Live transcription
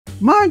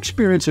my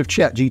experience of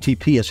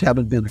ChatGTP as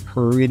having been a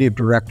creative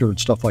director and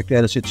stuff like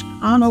that is it's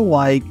kind of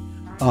like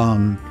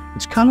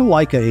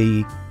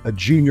a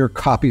junior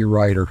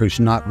copywriter who's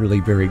not really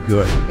very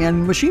good.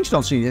 And machines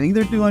don't see anything.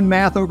 They're doing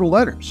math over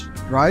letters,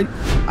 right?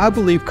 I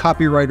believe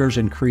copywriters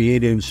and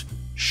creatives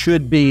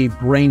should be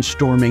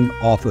brainstorming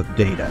off of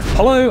data.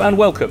 Hello and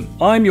welcome.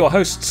 I'm your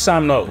host,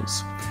 Sam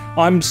Knowles.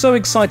 I'm so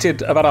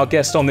excited about our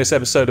guest on this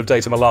episode of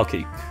Data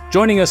Malarkey.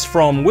 Joining us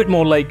from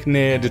Whitmore Lake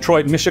near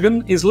Detroit,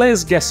 Michigan is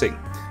Les Gessing,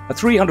 a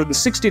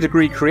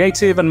 360-degree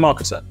creative and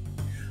marketer,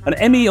 an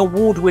Emmy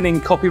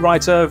award-winning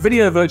copywriter,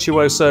 video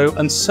virtuoso,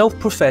 and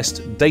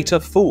self-professed data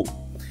fool.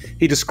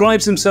 He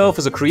describes himself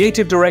as a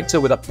creative director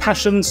with a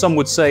passion, some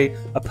would say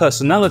a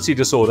personality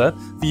disorder,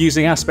 for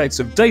using aspects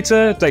of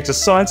data, data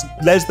science,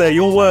 Les, they're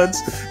your words,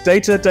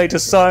 data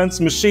science,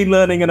 machine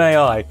learning, and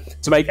AI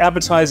to make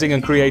advertising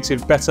and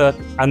creative better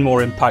and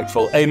more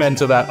impactful. Amen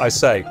to that, I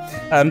say.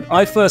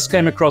 I first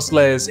came across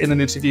Les in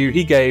an interview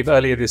he gave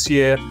earlier this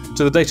year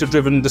to the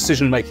data-driven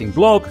decision-making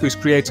blog, whose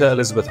creator,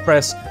 Elizabeth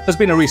Press, has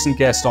been a recent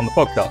guest on the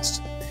podcast.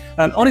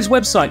 On his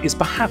website is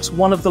perhaps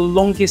one of the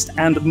longest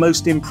and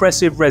most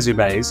impressive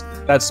resumes,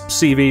 that's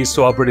CVs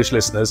to our British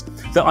listeners,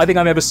 that I think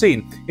I've ever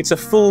seen. It's a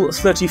full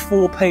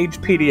 34-page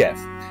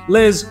PDF.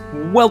 Les,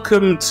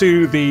 welcome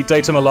to the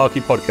Data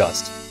Malarkey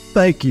podcast.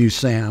 Thank you,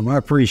 Sam. I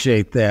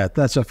appreciate that.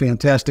 That's a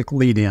fantastic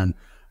lead-in.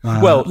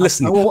 Well,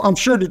 listen. I'm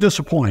sure to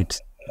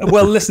disappoint.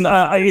 Well, listen,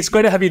 it's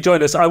great to have you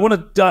join us. I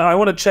want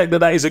to check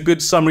that is a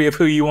good summary of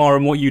who you are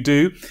and what you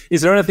do.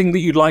 Is there anything that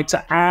you'd like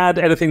to add?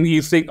 Anything that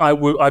you think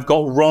I've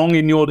got wrong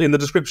in the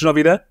description of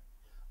you there?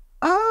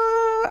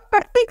 I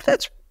think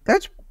that's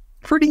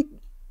pretty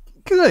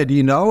good.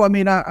 You know, I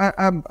mean, I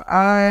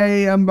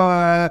am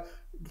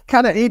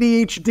kind of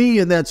ADHD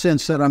in that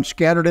sense that I'm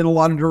scattered in a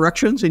lot of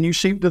directions, and you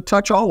seem to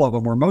touch all of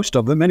them or most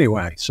of them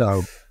anyway.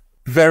 So.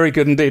 Very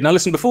good indeed. Now,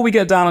 listen, before we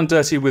get down and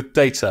dirty with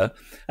data,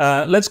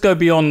 let's go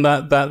beyond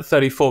that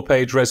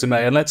 34-page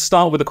resume, and let's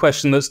start with a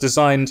question that's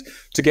designed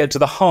to get to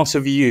the heart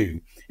of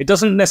you. It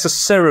doesn't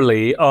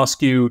necessarily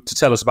ask you to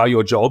tell us about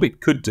your job.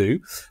 It could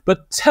do.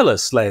 But tell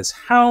us, Les,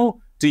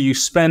 how do you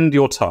spend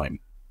your time?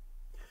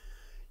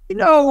 You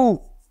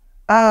know,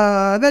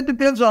 that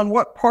depends on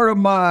what part of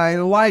my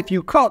life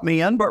you caught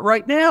me in. But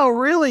right now,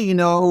 really, you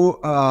know,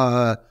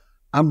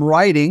 I'm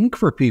writing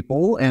for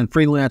people and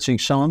freelancing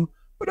some.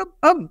 But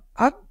I'm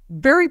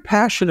very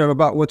passionate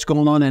about what's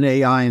going on in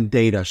AI and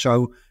data.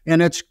 So,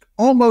 and it's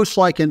almost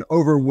like an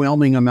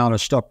overwhelming amount of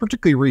stuff,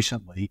 particularly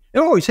recently. It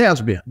always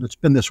has been. It's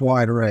been this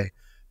wide array.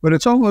 But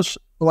it's almost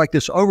like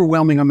this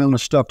overwhelming amount of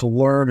stuff to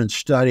learn and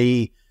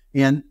study.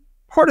 And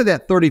part of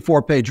that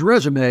 34-page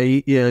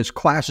resume is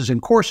classes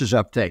and courses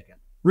I've taken,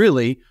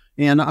 really.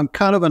 And I'm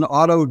kind of an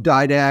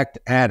autodidact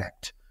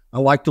addict. I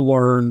like to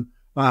learn.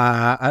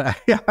 I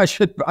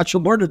should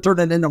learn to turn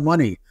it into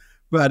money.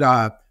 But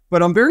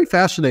I'm very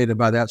fascinated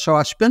by that. So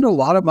I spend a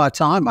lot of my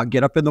time. I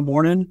get up in the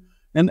morning,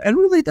 and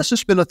really this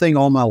has been a thing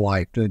all my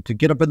life, to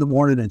get up in the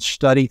morning and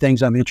study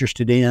things I'm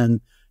interested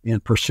in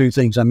and pursue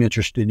things I'm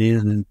interested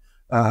in. And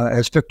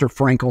as Viktor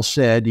Frankl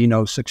said, you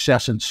know,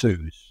 success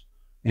ensues.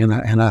 And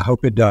I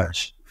hope it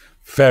does.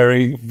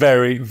 Very,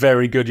 very,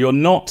 very good. You're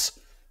not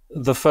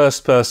the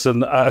first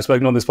person I've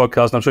spoken on this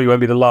podcast, and I'm sure you won't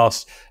be the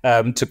last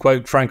to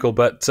quote Frankl,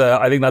 but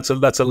I think that's a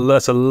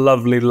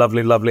lovely,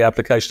 lovely, lovely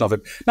application of it.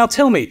 Now,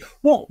 tell me,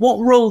 what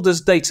role does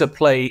data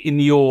play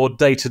in your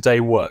day-to-day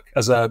work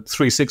as a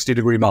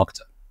 360-degree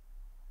marketer?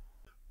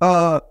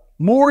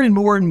 More and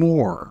more and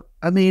more.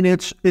 I mean,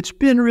 it's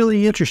been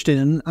really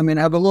interesting. I mean,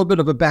 I have a little bit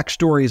of a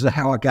backstory as to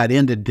how I got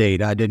into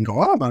data. I didn't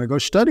go, I'm going to go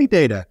study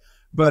data,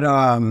 but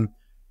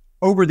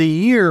over the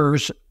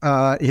years,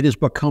 it has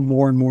become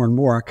more and more and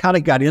more. I kind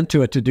of got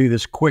into it to do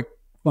this quick,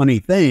 funny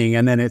thing,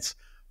 and then it's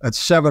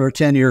 7 or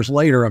 10 years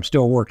later, I'm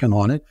still working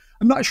on it.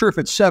 I'm not sure if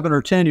it's 7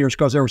 or 10 years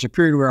because there was a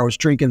period where I was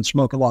drinking and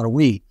smoking a lot of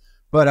weed,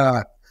 but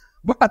I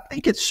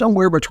think it's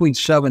somewhere between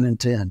 7 and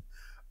 10.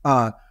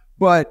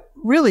 But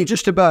really,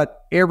 just about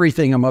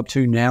everything I'm up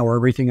to now, or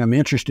everything I'm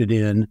interested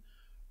in,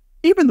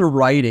 even the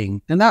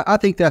writing, and I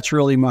think that's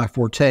really my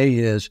forte,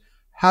 is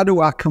how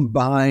do I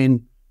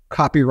combine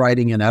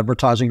copywriting and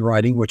advertising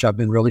writing, which I've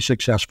been really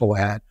successful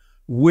at,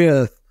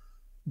 with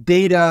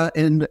data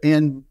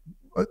and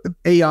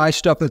AI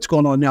stuff that's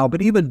going on now,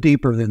 but even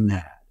deeper than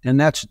that. And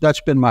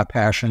that's been my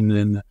passion,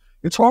 and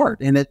it's hard,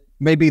 and it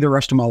may be the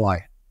rest of my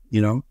life, you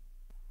know.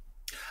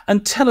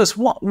 And tell us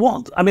what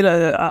I mean,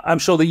 I'm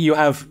sure that you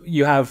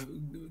have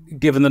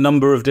given the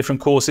number of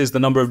different courses, the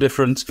number of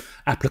different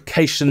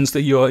applications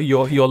that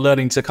you're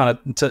learning to kind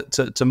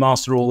of to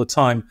master all the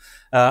time.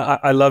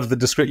 I love the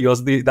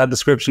that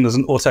description as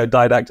an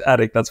autodidact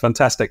addict. That's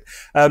fantastic.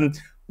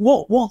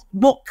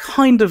 What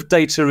kind of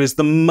data is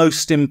the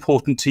most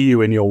important to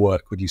you in your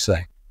work, would you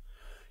say?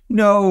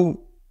 No,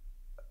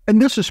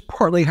 and this is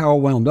partly how I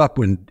wound up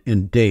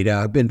in data.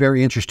 I've been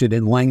very interested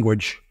in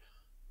language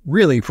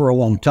really for a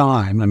long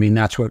time. I mean,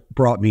 that's what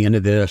brought me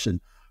into this.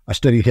 And I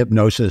studied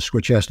hypnosis,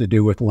 which has to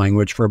do with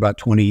language, for about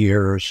 20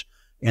 years.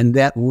 And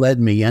that led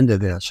me into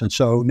this. And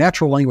so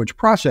natural language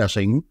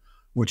processing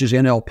which is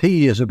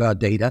NLP, is about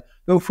data.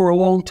 Though for a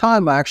long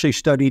time, I actually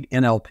studied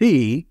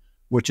NLP,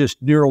 which is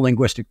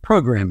neuro-linguistic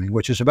programming,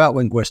 which is about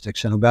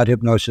linguistics and about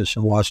hypnosis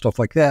and a lot of stuff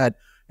like that.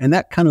 And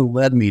that kind of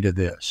led me to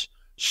this.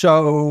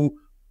 So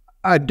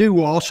I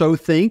do also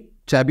think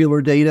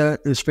tabular data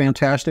is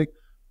fantastic.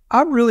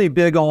 I'm really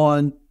big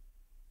on,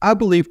 I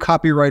believe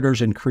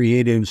copywriters and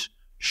creatives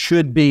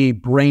should be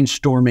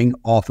brainstorming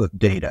off of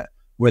data,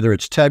 whether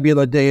it's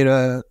tabular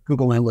data,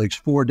 Google Analytics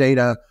 4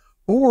 data,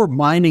 or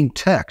mining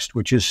text,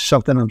 which is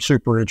something I'm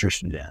super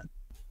interested in.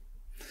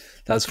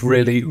 That's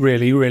really,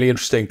 really, really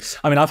interesting.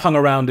 I mean, I've hung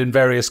around in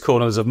various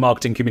corners of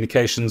marketing,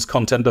 communications,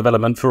 content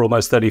development for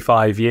almost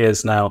 35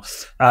 years now.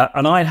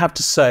 And I have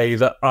to say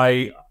that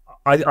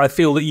I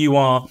feel that you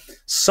are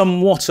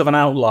somewhat of an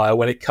outlier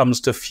when it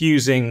comes to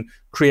fusing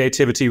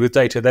creativity with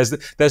data. There's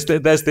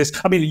this.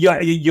 I mean,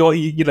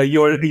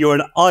 you're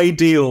an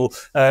ideal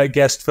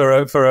guest for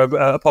a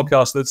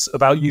podcast that's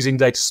about using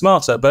data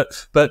smarter.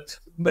 But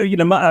you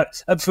know,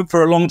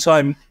 for a long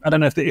time, I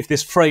don't know if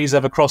this phrase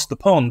ever crossed the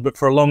pond, but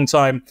for a long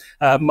time,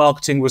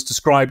 marketing was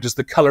described as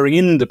the colouring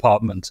in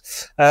department.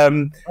 I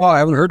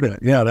haven't heard of it.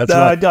 Yeah, that's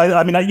right.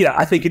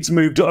 I think it's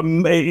moved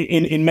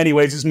in many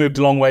ways. It's moved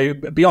a long way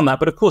beyond that.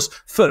 But of course,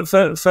 for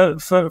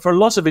a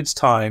lot of its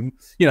time,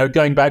 you know,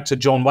 going back to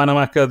John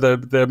Wanamaker,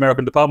 the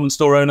American department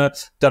store owner,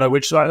 don't know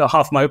which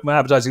half my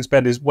advertising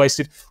spend is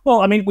wasted.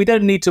 Well, I mean, we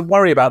don't need to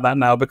worry about that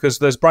now because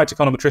those bright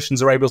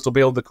econometricians are able to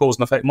build the cause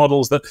and effect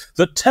models that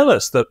tell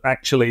us that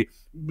actually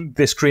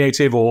this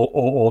creative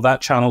or that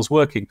channel's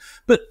working.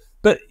 But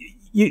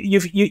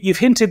you've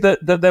hinted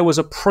that there was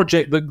a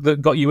project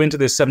that got you into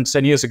this 7 to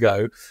 10 years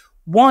ago.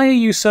 Why are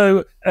you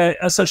so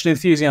such an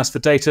enthusiast for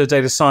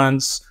data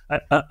science,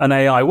 and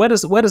AI? Where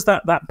does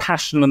that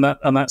passion and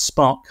that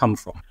spark come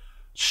from?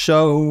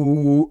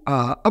 So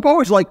I've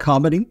always liked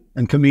comedy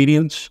and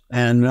comedians,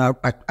 and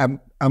I'm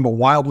a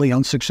wildly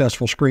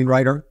unsuccessful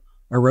screenwriter.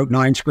 I wrote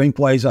 9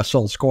 screenplays. I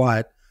sold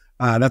squat.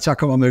 That's how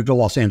come I moved to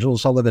Los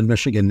Angeles. I live in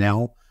Michigan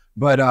now.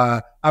 But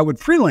I would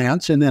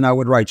freelance, and then I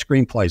would write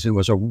screenplays. It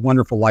was a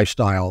wonderful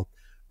lifestyle.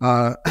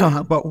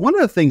 But one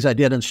of the things I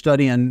did in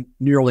studying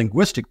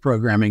neuro-linguistic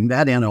programming,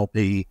 that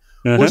NLP,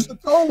 was the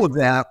goal of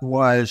that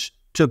was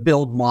to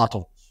build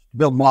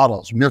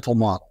models, mental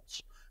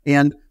models.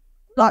 And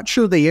not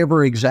sure they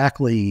ever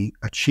exactly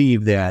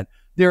achieved that.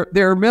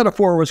 Their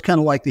metaphor was kind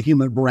of like the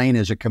human brain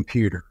as a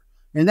computer.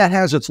 And that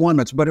has its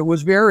limits, but it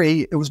was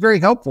very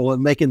helpful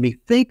in making me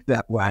think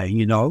that way,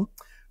 you know?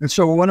 And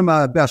so one of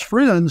my best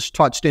friends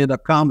taught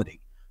stand-up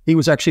comedy. He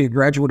was actually a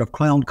graduate of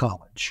clown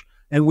college.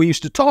 And we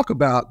used to talk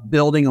about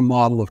building a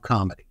model of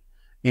comedy.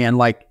 And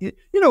like, you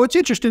know, it's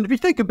interesting if you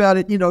think about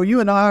it, you know, you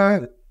and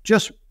I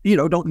just, you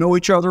know, don't know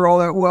each other all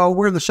that well.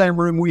 We're in the same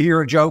room. We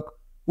hear a joke.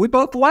 We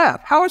both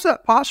laugh. How is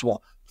that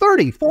possible?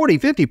 30, 40,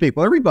 50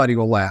 people, everybody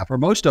will laugh, or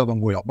most of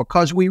them will,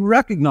 because we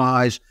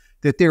recognize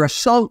that there is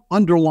some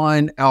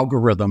underlying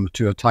algorithm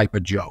to a type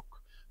of joke.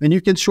 And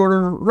you can sort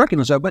of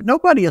recognize that, but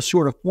nobody has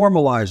sort of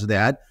formalized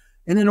that.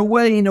 And in a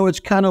way, you know, it's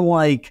kind of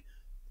like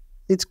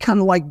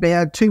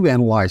bad to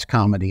analyze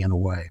comedy in a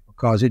way,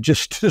 because it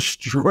just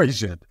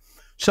destroys it.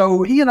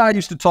 So he and I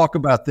used to talk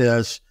about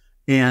this,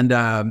 and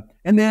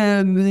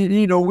then,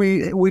 you know,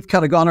 we've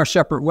kind of gone our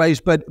separate ways,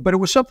 but it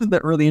was something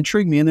that really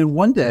intrigued me. And then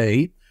one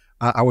day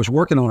I was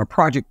working on a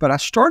project, but I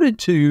started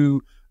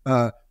to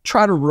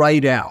try to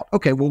write out,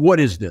 okay, well, what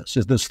is this?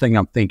 Is this thing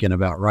I'm thinking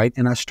about, right?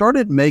 And I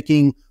started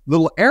making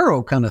little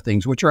arrow kind of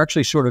things, which are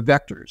actually sort of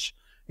vectors.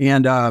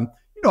 And,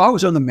 you know, I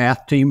was on the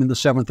math team in the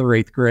 7th or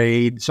 8th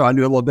grade, so I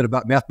knew a little bit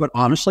about math. But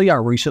honestly, I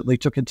recently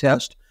took a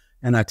test,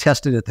 and I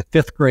tested at the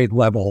 5th grade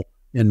level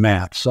in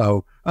math.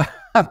 So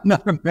I'm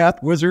not a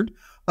math wizard.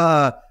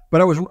 But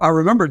I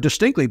remember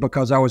distinctly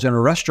because I was in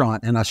a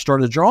restaurant, and I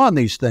started drawing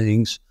these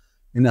things,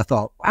 and I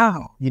thought,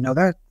 wow, you know,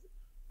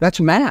 that's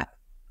math.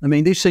 I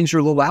mean, these things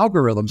are little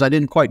algorithms. I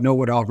didn't quite know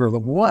what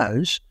algorithm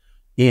was.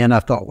 And I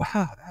thought,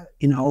 wow,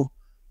 you know,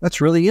 that's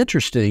really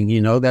interesting.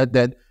 You know,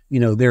 that, you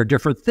know, there are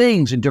different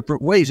things and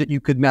different ways that you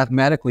could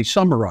mathematically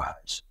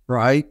summarize,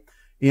 right?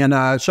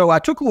 And so I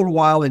took a little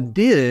while and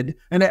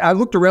I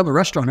looked around the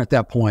restaurant at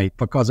that point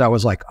because I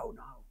was like, oh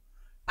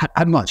no,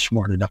 I'm not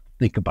smart enough to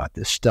think about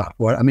this stuff.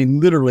 Well, I mean,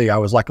 literally I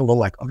was like a little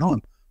like, oh no,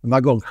 am I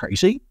going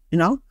crazy? You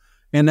know?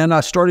 And then I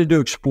started to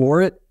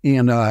explore it,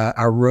 and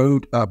I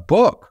wrote a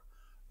book.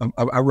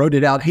 I wrote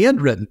it out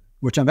handwritten,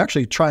 which I'm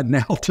actually trying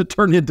now to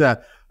turn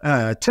into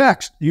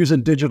text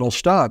using digital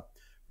stuff.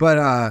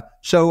 But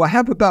so I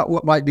have about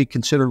what might be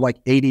considered like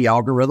 80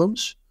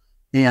 algorithms,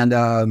 and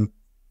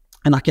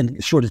I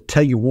can sort of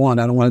tell you one.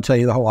 I don't want to tell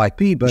you the whole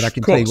IP, but I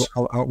can tell you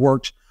how it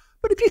works.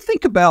 But if you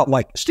think about,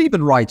 like,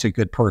 Stephen Wright's a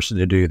good person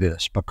to do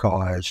this,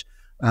 because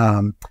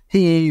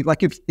he,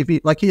 like,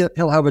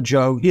 he'll have a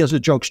joke. He has a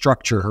joke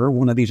structure.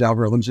 One of these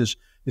algorithms is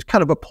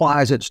kind of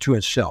applies it to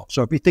itself.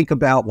 So if you think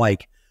about,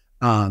 like,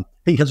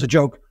 he has a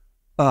joke.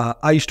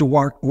 I used to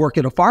work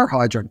at a fire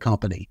hydrant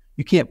company.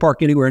 You can't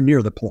park anywhere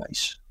near the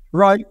place,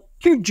 right?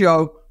 Cute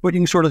joke, but you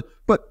can sort of,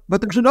 but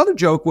there's another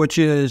joke, which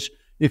is,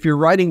 if you're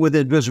writing with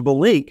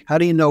invisible ink, how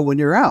do you know when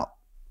you're out,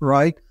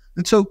 right?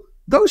 And so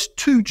those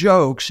two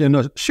jokes in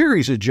a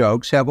series of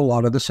jokes have a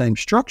lot of the same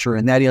structure,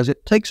 and that is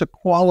it takes a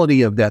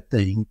quality of that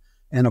thing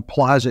and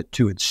applies it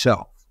to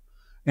itself.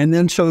 And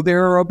then so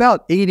there are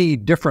about 80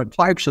 different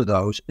types of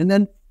those. And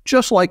then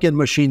just like in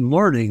machine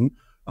learning,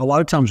 a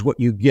lot of times what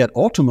you get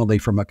ultimately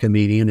from a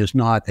comedian is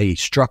not a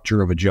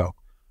structure of a joke,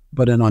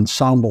 but an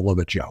ensemble of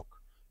a joke.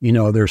 You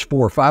know, there's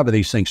 4 or 5 of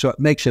these things, so it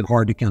makes it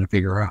hard to kind of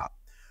figure out.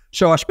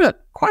 So I spent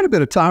quite a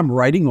bit of time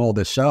writing all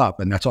this up,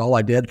 and that's all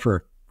I did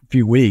for a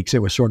few weeks.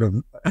 It was sort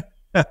of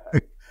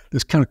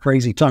this kind of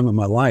crazy time in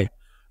my life.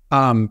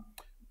 And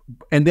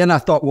then I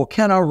thought, well,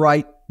 can I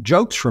write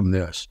jokes from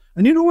this?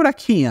 And you know what? I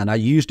can. I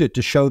used it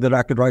to show that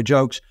I could write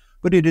jokes,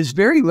 but it is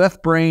very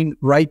left brain,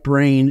 right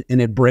brain,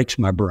 and it breaks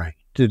my brain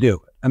to do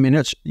it. I mean,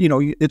 it's, you know,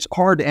 it's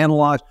hard to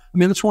analyze. I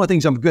mean, that's one of the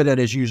things I'm good at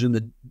is using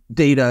the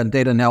data, and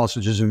data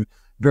analysis is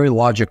very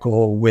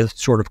logical with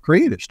sort of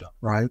creative stuff,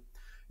 right?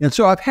 And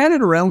so I've had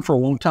it around for a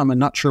long time and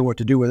not sure what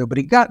to do with it, but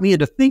it got me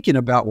into thinking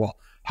about, well,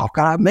 how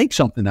can I make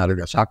something out of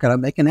this? How can I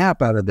make an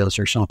app out of this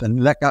or something?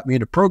 And that got me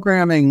into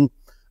programming.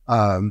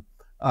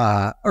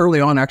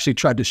 Early on, I actually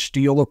tried to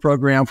steal a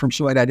program from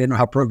somebody. I didn't know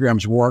how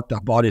programs worked. I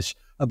bought his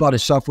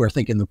software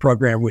thinking the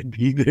program would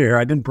be there.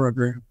 I didn't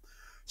program.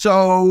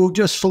 So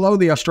just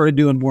slowly, I started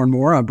doing more and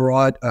more. I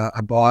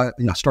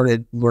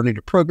started learning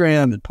to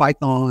program in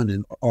Python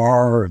and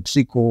R and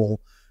SQL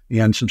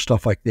and some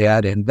stuff like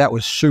that. And that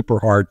was super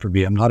hard for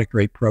me. I'm not a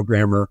great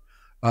programmer.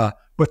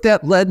 But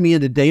that led me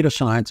into data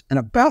science. And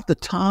about the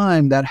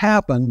time that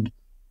happened,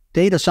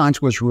 data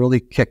science was really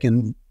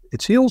kicking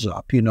its heels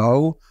up, you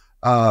know.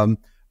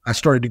 I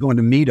started to go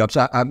into meetups.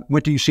 I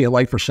went to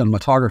UCLA for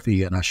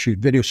cinematography and I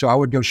shoot videos. So I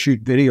would go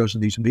shoot videos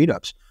of these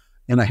meetups.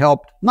 And I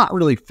helped, not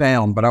really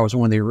found, but I was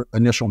one of the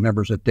initial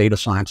members of Data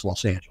Science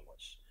Los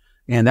Angeles.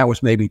 And that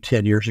was maybe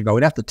 10 years ago.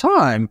 And at the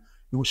time,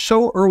 it was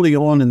so early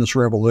on in this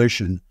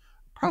revolution,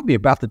 probably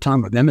about the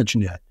time of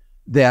ImageNet,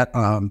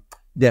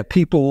 that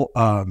people,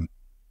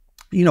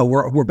 you know,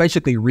 were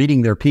basically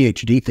reading their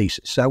PhD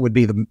thesis. That would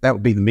be the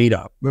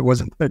meetup. It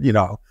wasn't, you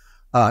know,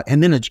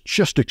 and then it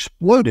just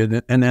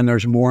exploded, and then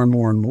there's more and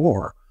more and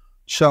more.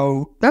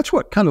 So that's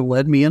what kind of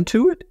led me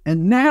into it.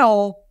 And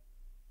now,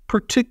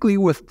 particularly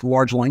with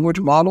large language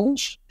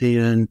models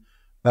and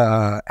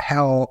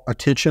how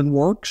attention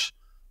works,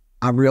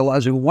 I'm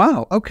realizing,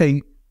 wow,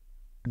 okay,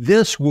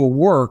 this will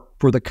work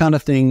for the kind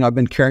of thing I've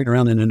been carrying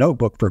around in a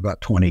notebook for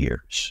about 20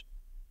 years.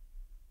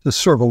 It's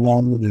sort of a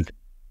long-winded.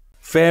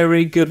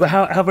 Very good. But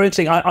how very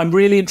interesting. I'm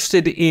really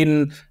interested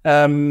in.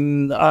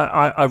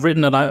 I've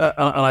written and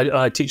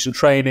I teach and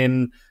train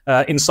in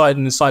insight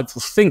and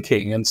insightful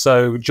thinking, and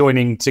so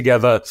joining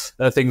together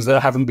things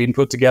that haven't been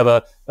put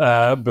together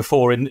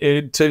before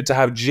to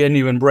have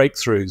genuine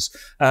breakthroughs.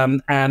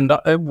 And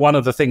one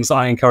of the things that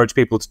I encourage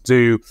people to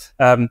do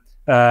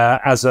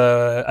as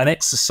an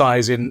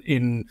exercise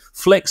in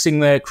flexing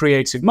their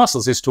creative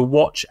muscles is to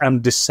watch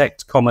and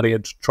dissect comedy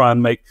and to try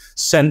and make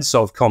sense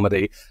of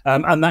comedy.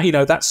 And that, you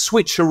know, that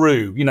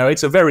switcheroo, you know,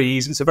 it's a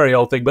very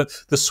old thing, but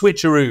the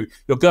switcheroo,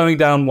 you're going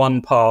down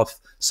one path,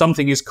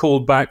 something is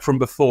called back from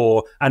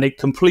before, and it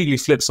completely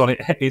flips on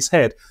its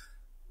head.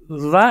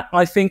 That,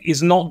 I think,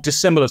 is not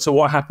dissimilar to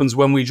what happens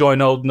when we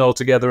join old and old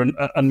together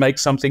and make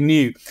something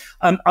new.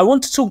 I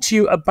want to talk to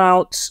you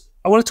about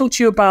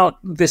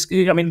this.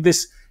 I mean,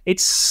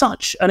 it's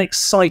such an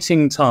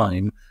exciting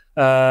time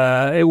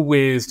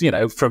with, you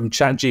know, from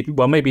ChatGPT.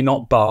 Well, maybe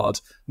not Bard.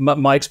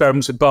 My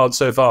experiments with Bard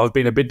so far have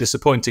been a bit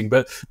disappointing,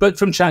 but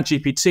from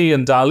ChatGPT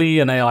and DALL-E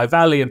and AI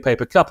Valley and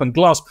Paper Cup and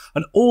Glass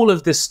and all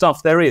of this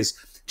stuff there is.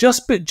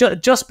 Just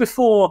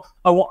before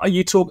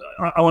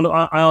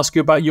I ask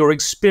you about your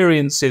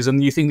experiences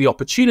and you think the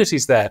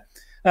opportunities there.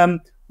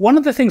 One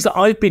of the things that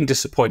I've been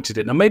disappointed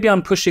in, and maybe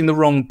I'm pushing the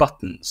wrong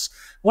buttons,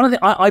 one of the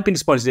I've been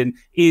disappointed in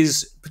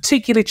is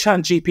particularly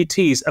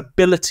ChatGPT's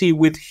ability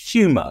with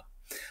humour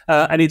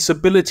and its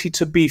ability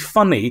to be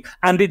funny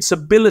and its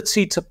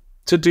ability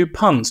to do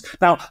puns.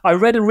 Now, I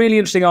read a really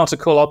interesting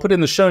article, I'll put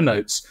in the show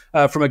notes,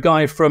 from a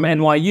guy from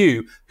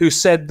NYU who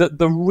said that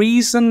the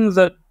reason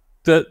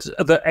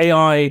that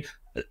AI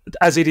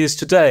as it is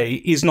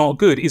today is not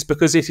good is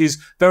because it is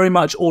very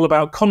much all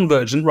about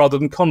convergent rather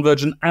than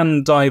convergent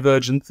and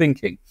divergent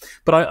thinking.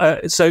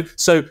 But so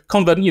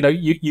convergent, you know,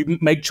 you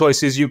make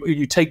choices,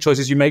 you take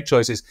choices, you make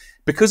choices.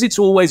 Because it's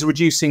always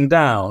reducing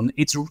down,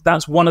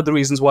 that's one of the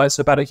reasons why it's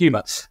so bad at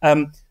humor.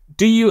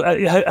 Do you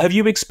have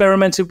you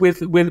experimented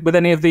with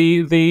any of the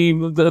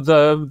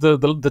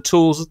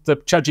tools, the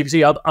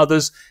ChatGPT,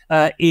 others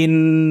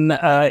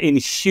in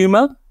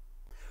humor?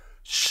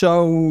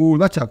 So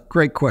that's a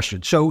great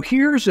question. So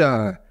here's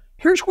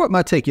what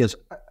my take is.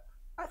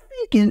 I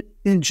think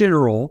in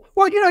general,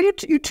 well, you know,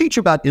 you teach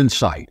about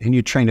insight and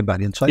you train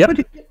about insight. Yep.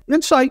 But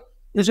insight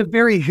is a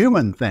very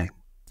human thing.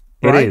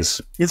 Right? It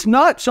is. It's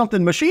not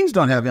something machines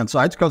don't have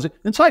insights, because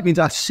insight means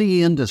I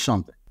see into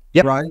something.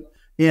 Yep. Right.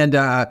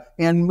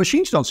 And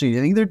machines don't see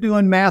anything. They're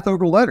doing math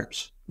over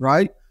letters.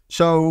 Right.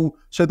 So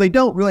they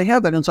don't really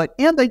have that insight,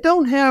 and they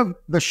don't have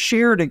the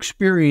shared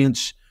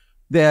experience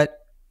that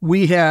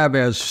we have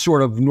as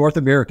sort of North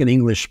American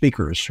English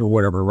speakers or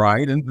whatever,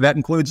 right? And that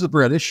includes the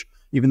British,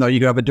 even though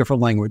you have a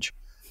different language.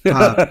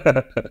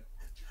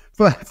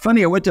 But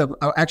funny,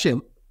 I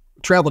actually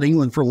traveled to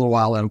England for a little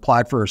while and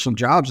applied for some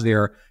jobs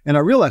there. And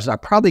I realized I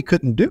probably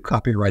couldn't do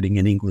copywriting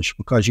in English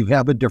because you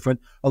have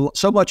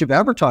so much of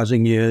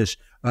advertising is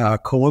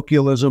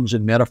colloquialisms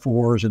and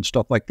metaphors and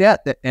stuff like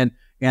that. And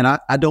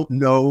I don't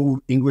know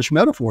English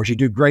metaphors. You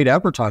do great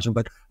advertising,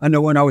 but I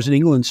know when I was in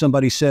England,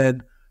 somebody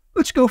said,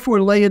 let's go for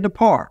a lay in the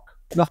park.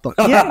 And I thought,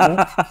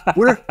 yeah,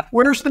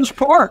 where's this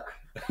park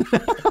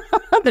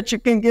that you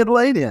can get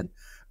laid in?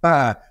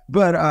 But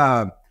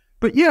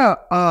yeah,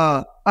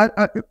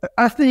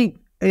 I think,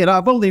 and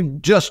I've only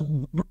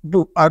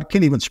I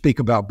can't even speak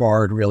about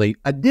Bard really.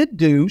 I did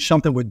do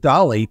something with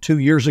Dolly 2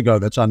 years ago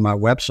that's on my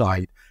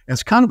website.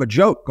 It's kind of a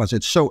joke because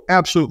it's so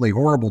absolutely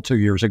horrible 2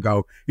 years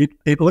ago.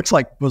 It looks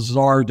like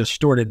bizarre,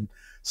 distorted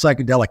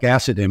psychedelic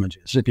acid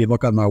images if you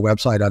look on my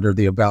website under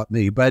the About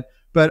Me. But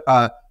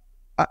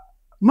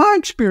my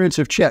experience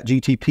of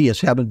ChatGTP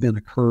as having been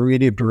a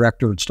creative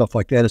director and stuff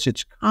like that is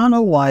it's kind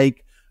of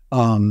like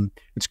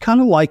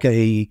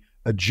a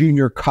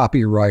junior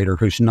copywriter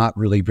who's not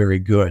really very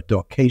good, though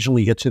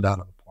occasionally hits it out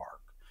of the park.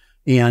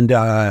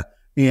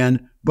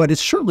 But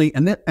it's certainly,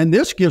 and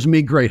this gives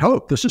me great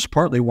hope. This is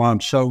partly why I'm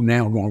so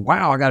now going,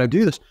 wow, I got to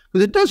do this,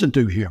 because it doesn't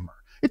do humor.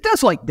 It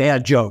does like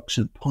dad jokes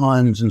and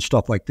puns and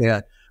stuff like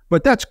that,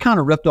 but that's kind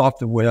of ripped off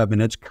the web,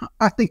 and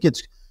I think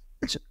it's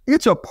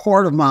a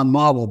part of my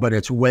model, but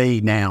it's way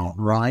down,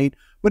 right?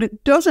 But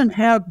it doesn't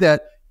have the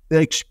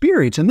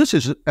experience, and this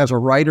is as a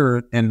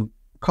writer and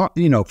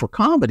for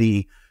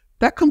comedy.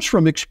 That comes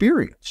from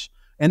experience.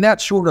 And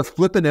that sort of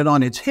flipping it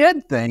on its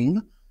head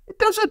thing, it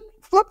doesn't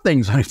flip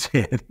things on its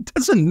head. It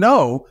doesn't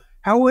know.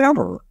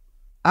 However,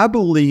 I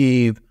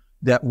believe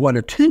that what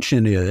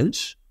attention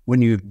is,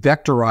 when you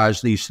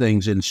vectorize these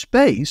things in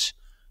space,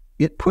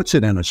 it puts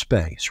it in a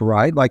space,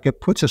 right? Like it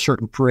puts a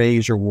certain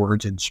phrase or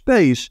words in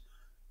space.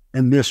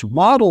 And this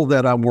model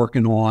that I'm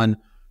working on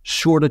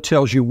sort of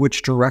tells you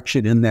which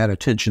direction in that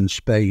attention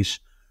space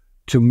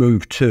to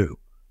move to.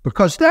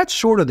 Because that's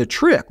sort of the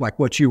trick, like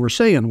what you were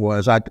saying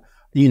was,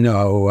 you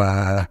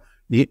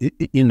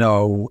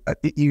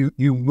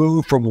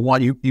move from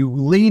one, you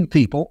lead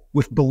people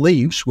with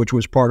beliefs, which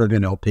was part of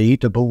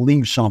NLP, to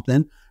believe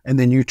something, and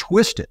then you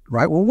twist it,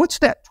 right? Well, what's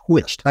that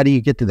twist? How do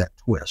you get to that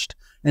twist?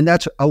 And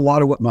that's a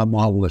lot of what my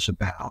model is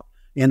about,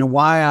 and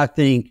why I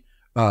think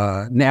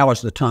now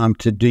is the time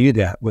to do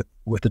that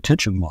with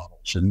attention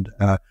models. And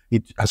I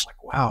was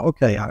like, wow,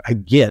 okay, I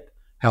get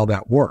how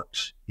that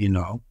works,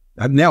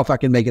 Now, if I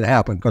can make it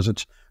happen, because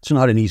it's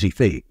not an easy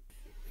feat.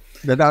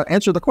 Did I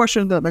answer the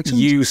question? That makes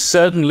sense? You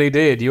certainly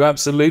did. You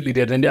absolutely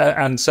did,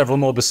 and several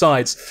more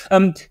besides.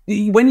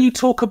 When you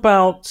talk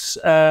about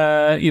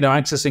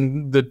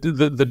accessing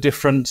the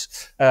different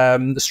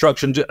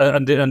structure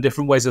and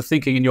different ways of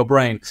thinking in your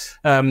brain,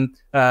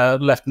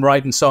 left and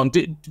right, and so on,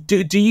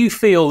 do you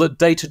feel that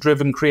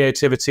data-driven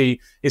creativity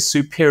is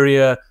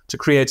superior to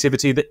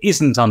creativity that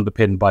isn't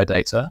underpinned by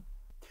data?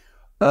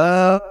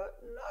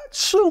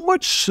 So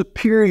much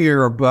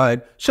superior,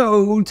 but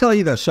so I'll tell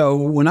you this. So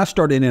when I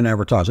started in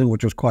advertising,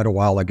 which was quite a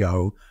while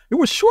ago, it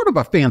was sort of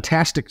a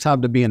fantastic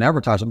time to be in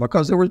advertising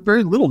because there was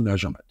very little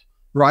measurement,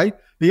 right?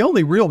 The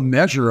only real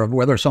measure of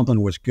whether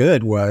something was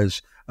good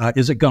was,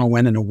 is it going to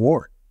win an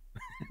award?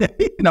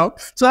 So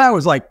that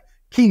was like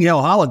King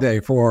Hell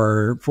Holiday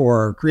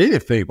for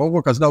creative people,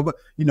 because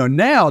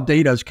now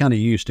data is kind of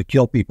used to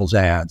kill people's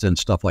ads and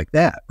stuff like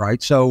that,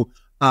 right? So,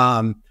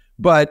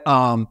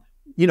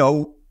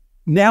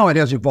 now it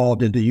has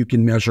evolved into you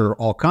can measure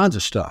all kinds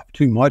of stuff,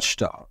 too much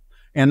stuff.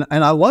 And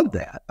I love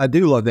that. I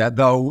do love that,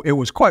 though it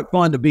was quite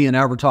fun to be in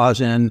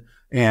advertising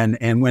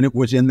and when it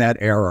was in that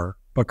era,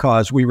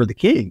 because we were the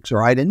kings,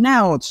 right? And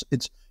now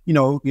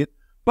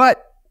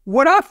but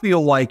what I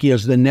feel like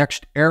is the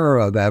next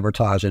era of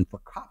advertising for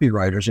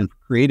copywriters and for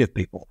creative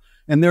people.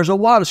 And there's a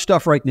lot of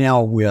stuff right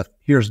now with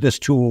here's this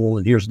tool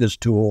and here's this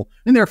tool,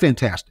 and they're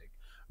fantastic.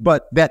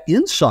 But that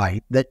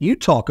insight that you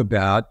talk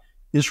about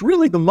is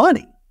really the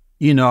money.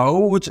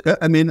 What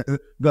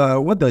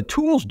the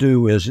tools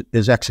do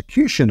is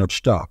execution of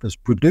stuff, is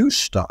produce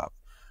stuff.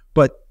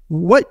 But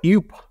what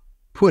you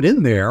put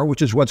in there,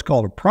 which is what's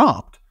called a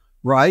prompt,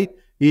 right,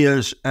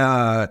 is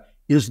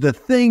the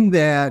thing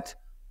that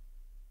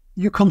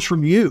comes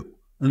from you.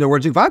 In other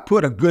words, if I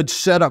put a good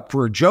setup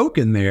for a joke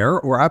in there,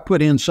 or I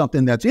put in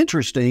something that's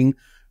interesting,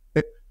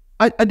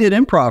 I did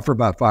improv for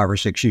about 5 or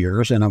 6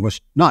 years, and I was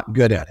not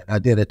good at it. I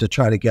did it to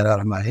try to get out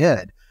of my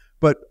head.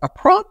 But a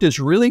prompt is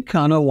really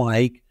kind of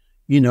like,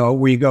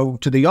 where you go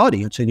to the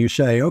audience and you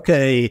say,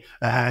 okay,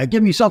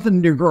 give me something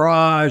in your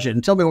garage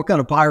and tell me what kind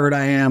of pirate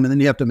I am. And then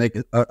you have to make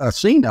a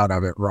scene out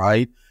of it,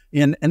 right?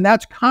 And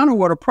that's kind of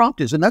what a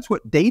prompt is. And that's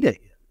what data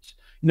is.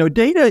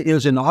 Data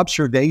is an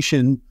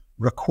observation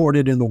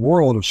recorded in the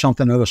world of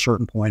something at a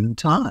certain point in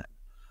time.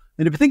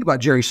 And if you think about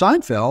Jerry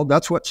Seinfeld,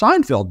 that's what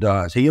Seinfeld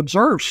does. He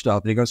observes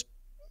stuff and he goes,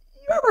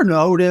 you ever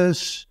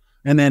notice?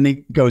 And then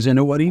he goes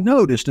into what he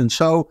noticed. And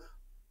so,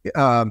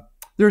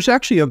 there's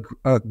actually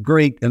a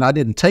great, and I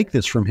didn't take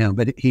this from him,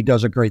 but he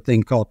does a great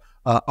thing called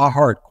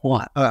I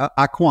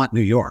Quant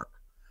New York.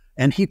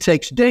 And he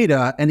takes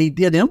data and he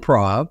did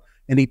improv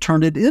and he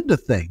turned it into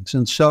things.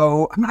 And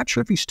so I'm not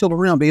sure if he's still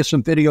around, but he has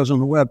some videos on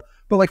the web.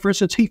 But like, for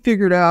instance, he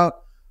figured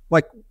out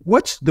like,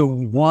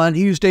 he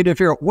used data to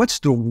figure out what's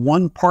the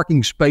one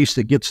parking space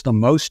that gets the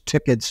most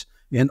tickets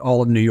in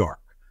all of New York,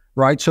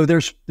 right? So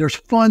there's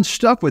fun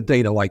stuff with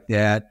data like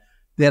that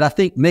I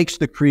think makes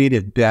the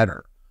creative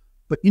better.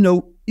 But,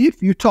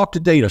 if you talk to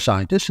data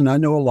scientists, and I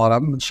know a lot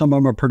of them, and some of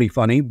them are pretty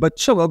funny, but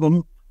some of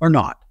them are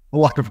not, a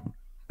lot of them,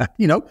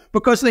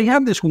 because they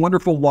have this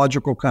wonderful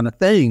logical kind of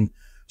thing.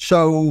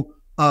 So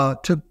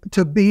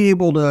to be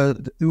able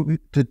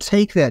to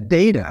take that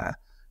data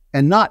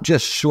and not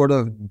just sort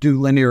of do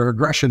linear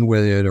regression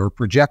with it or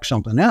project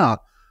something out,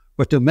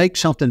 but to make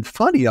something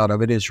funny out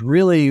of it is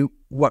really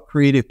what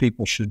creative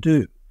people should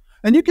do.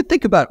 And you can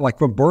think about like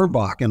from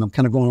Birnbach, and I'm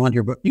kind of going on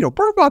here, but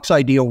Birnbach's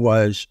idea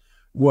was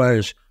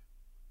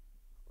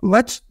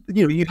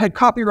you had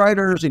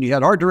copywriters and you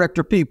had art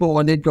director people,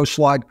 and they'd go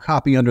slide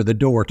copy under the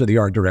door to the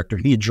art director.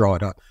 He'd draw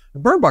it up.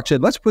 And Birnbach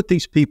said, let's put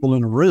these people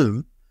in a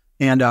room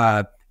and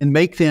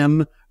make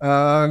them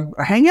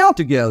hang out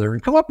together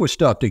and come up with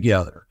stuff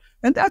together.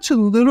 And that's a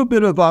little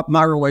bit about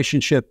my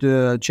relationship to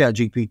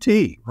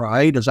ChatGPT,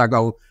 right? As I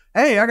go,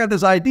 hey, I got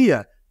this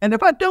idea. And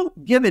if I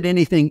don't give it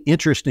anything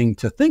interesting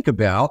to think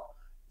about,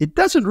 it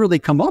doesn't really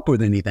come up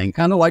with anything,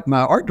 kind of like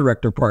my art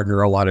director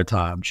partner a lot of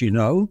times,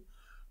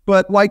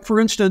 But like, for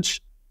instance,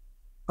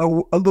 a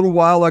little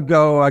while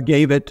ago, I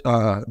gave it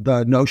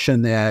the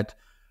notion that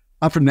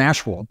I'm from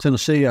Nashville,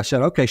 Tennessee. I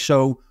said, okay,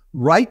 so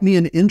write me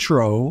an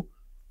intro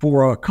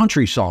for a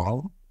country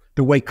song,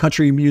 the way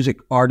country music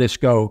artists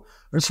go,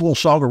 there's a little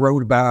song I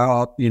wrote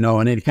about, and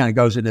then it kind of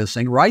goes into this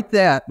thing. Write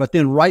that, but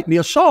then write me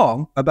a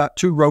song about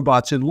two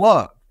robots in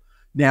love.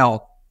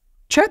 Now,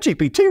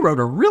 ChatGPT wrote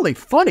a really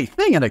funny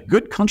thing and a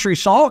good country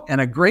song and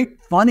a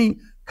great funny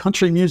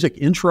country music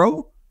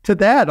intro to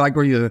that. I'll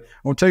tell you a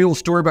little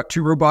story about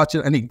two robots.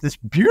 And this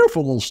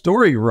beautiful little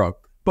story you wrote.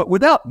 But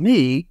without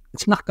me,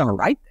 it's not going to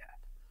write that,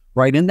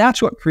 right? And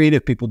that's what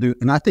creative people do.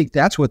 And I think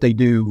that's what they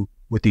do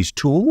with these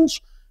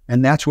tools.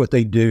 And that's what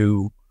they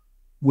do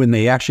when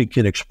they actually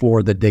can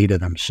explore the data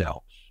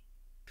themselves.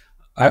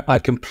 I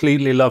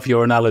completely love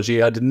your analogy.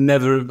 It would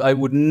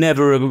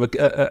never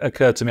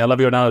occur to me. I love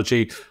your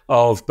analogy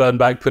of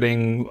Birnbach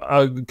putting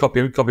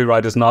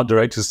copywriters and art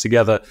directors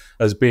together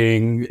as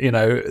being,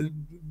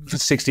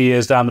 60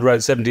 years down the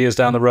road, 70 years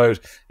down the road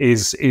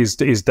is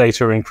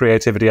data and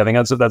creativity. I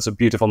think that's a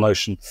beautiful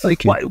notion.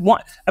 Thank you.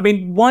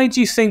 Why do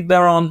you think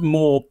there aren't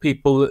more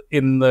people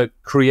in the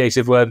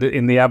creative world,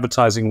 in the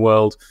advertising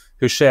world,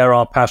 who share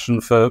our passion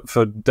for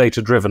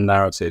data-driven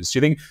narratives? Do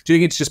you think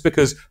it's just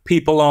because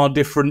people are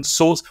different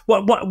sorts?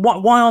 Why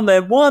aren't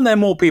there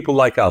more people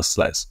like us,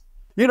 Les?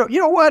 You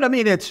know what? I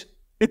mean, it's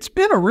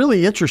been a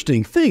really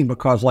interesting thing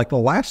because like the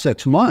last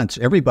 6 months,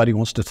 everybody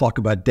wants to talk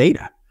about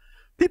data.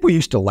 People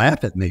used to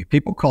laugh at me.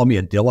 People called me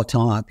a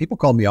dilettante. People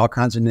called me all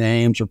kinds of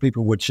names, or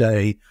people would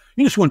say,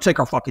 you just want to take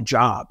our fucking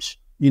jobs,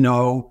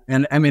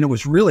 And I mean, it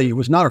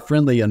was not a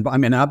friendly, and I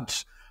mean,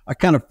 I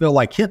kind of feel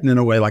like hitting in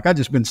a way, like I've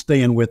just been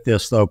staying with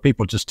this, though.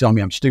 People just tell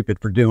me I'm stupid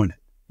for doing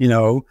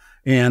it,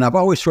 And I've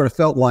always sort of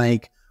felt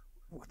like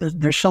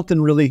there's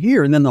something really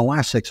here. And then the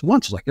last 6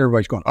 months, it's like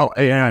everybody's going, oh,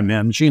 AI,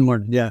 man, machine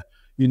learning, yeah,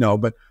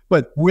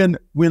 But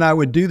when I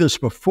would do this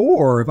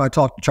before, if I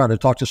try to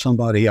talk to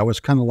somebody, I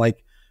was kind of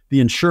like the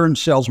insurance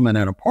salesman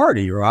at a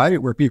party,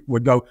 right? Where people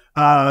would go,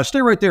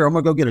 stay right there, I'm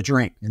going to go get a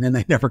drink. And then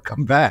they never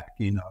come back,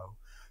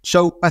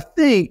 So I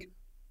think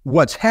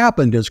what's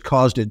happened has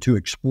caused it to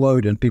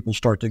explode and people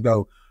start to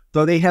go,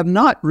 though they have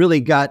not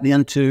really gotten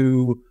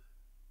into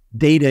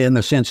data in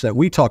the sense that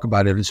we talk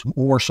about it. It's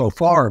more so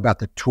far about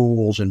the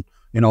tools and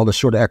all the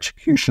sort of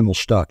executional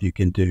stuff you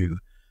can do.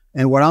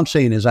 And what I'm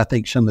saying is I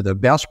think some of the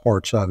best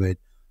parts of it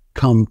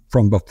come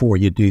from before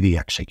you do the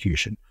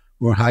execution,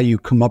 or how you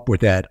come up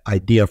with that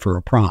idea for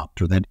a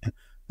prompt or that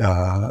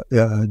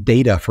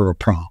data for a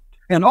prompt.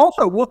 And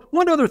also,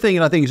 one other thing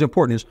that I think is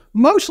important is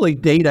mostly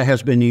data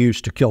has been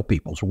used to kill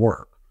people's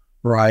work,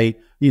 right?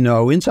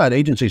 Inside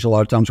agencies, a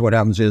lot of times what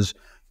happens is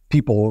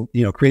people,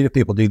 creative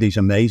people do these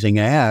amazing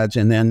ads,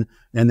 and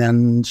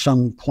then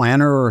some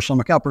planner or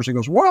some account person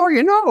goes,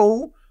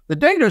 well, the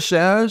data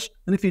says,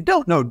 and if you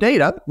don't know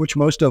data, which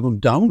most of them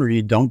don't, or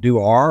you don't do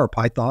R or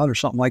Python or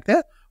something like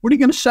that, what are you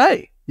going to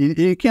say?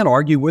 You can't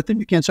argue with them.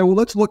 You can't say, well,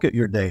 let's look at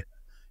your data,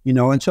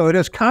 and so it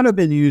has kind of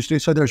been used.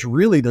 So there's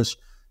really this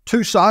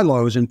two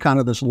silos and kind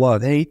of this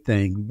love-hate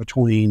thing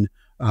between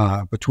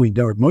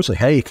mostly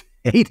hate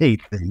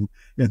thing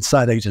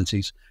inside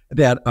agencies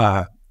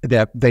that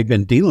they've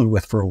been dealing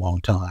with for a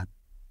long time.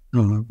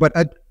 But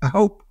I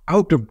hope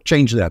to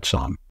change that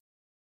some.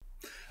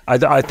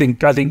 I think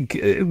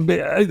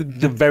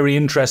the very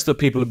interest that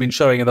people have been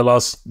showing in the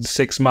last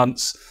 6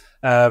 months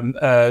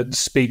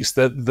speaks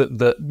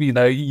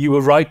that you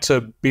were right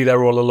to be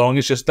there all along.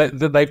 It's just that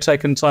they've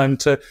taken time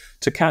to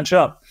catch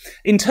up.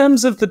 In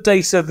terms of the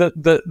data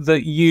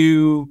that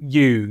you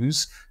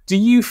use, Do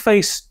you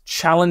face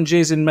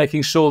challenges in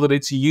making sure that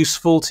it's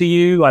useful to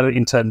you, either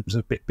in terms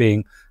of it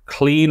being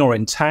clean or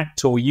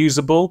intact or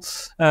usable?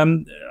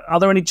 Are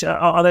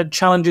there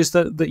challenges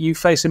that you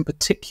face in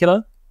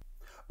particular?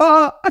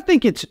 I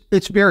think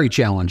it's very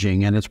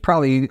challenging, and it's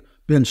probably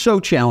been so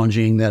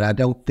challenging that I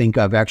don't think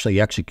I've actually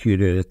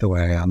executed it the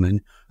way I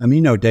mean,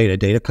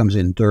 data comes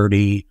in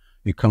dirty.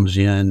 It comes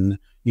in,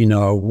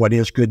 what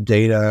is good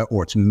data,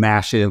 or it's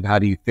massive. How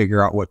do you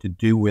figure out what to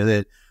do with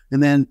it?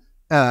 And then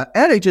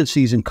ad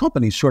agencies and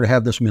companies sort of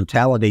have this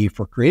mentality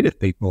for creative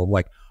people,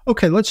 like,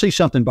 okay, let's see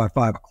something by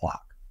 5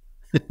 o'clock.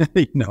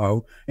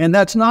 And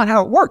that's not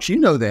how it works. You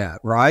know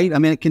that, right? I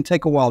mean, it can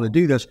take a while to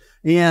do this.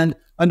 And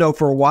I know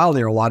for a while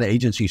there, a lot of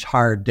agencies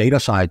hired data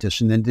scientists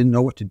and then didn't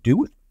know what to do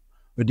with them,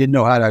 or didn't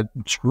know how to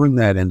screw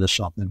that into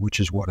something, which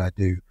is what I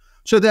do.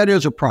 So that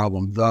is a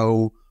problem,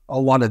 though.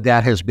 A lot of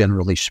that has been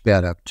really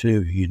sped up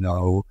too.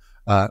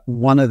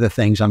 One of the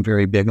things I'm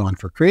very big on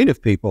for creative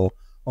people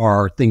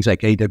are things like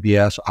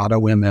AWS,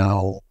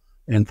 AutoML,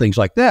 and things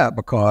like that,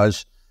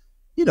 because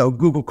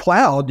Google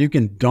Cloud, you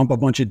can dump a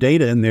bunch of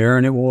data in there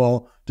and it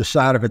will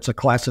decide if it's a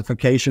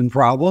classification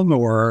problem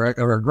or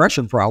a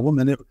regression problem,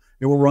 and it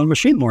will run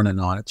machine learning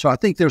on it. So I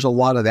think there's a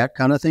lot of that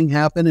kind of thing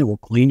happen. It will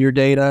clean your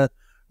data,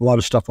 a lot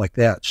of stuff like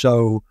that.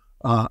 So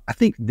I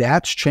think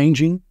that's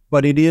changing,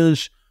 but it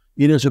is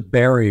a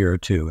barrier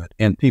to it.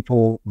 And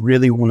people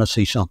really want to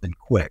see something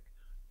quick,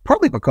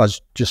 partly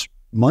because just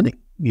money,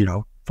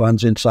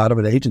 funds inside of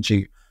an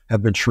agency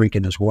have been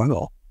shrinking as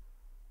well.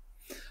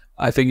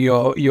 I think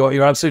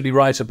you're absolutely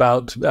right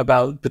about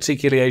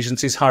particularly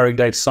agencies hiring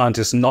data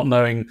scientists and not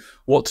knowing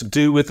what to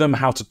do with them,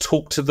 how to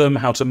talk to them,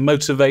 how to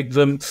motivate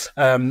them.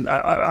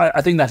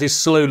 I think that is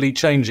slowly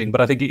changing,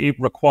 but I think it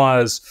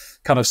requires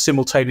kind of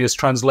simultaneous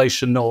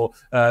translation, or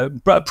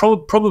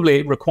probably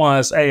it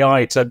requires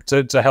AI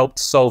to help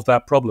solve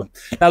that problem.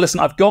 Now,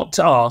 listen, I've got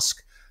to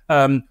ask,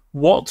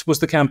 what was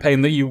the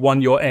campaign that you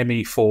won your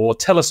Emmy for?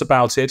 Tell us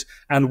about it,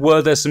 and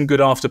were there some good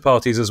after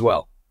parties as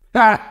well?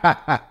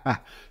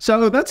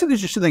 So that's an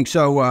interesting thing.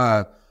 So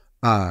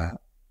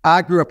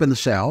I grew up in the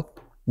South,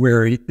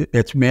 where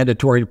it's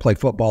mandatory to play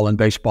football and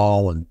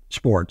baseball and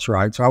sports,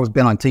 right? So I was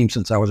been on teams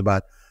since I was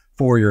about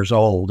 4 years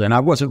old, and I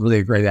wasn't really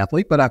a great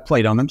athlete, but I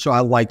played on them, so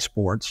I liked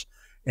sports.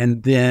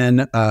 And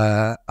then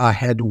I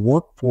had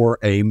worked for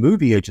a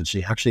movie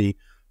agency. Actually,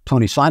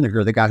 Tony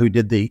Seiniger, the guy who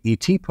did the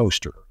E.T.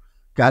 poster,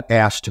 got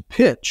asked to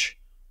pitch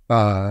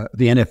the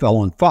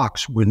NFL on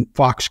Fox when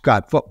Fox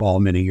got football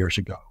many years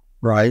ago,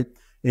 right?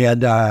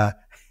 And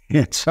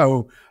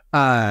so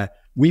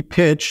we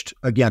pitched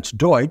against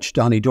Deutsch,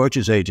 Donnie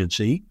Deutsch's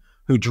agency,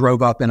 who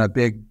drove up in a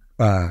big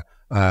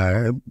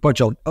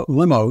bunch of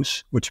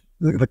limos, which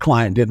the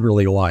client didn't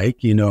really like,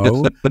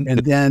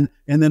 and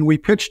then we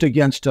pitched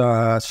against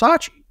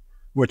Saatchi,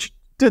 which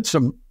did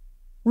some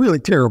really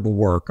terrible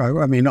work.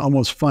 I mean,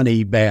 almost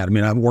funny bad. I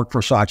mean, I worked for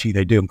Saatchi;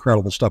 they do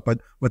incredible stuff, but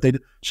what they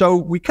did, so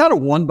we kind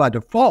of won by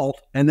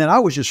default. And then I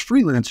was just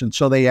freelancing,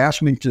 so they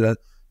asked me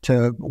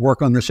to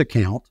work on this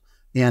account.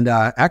 And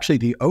actually,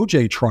 the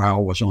OJ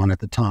trial was on at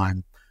the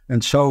time.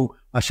 And so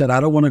I said, I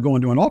don't want to go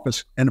into an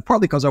office. And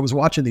partly because I was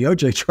watching the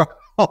OJ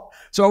trial.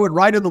 So I would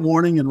write in the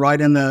morning and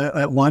write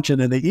at lunch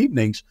and in the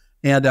evenings.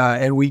 And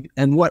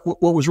what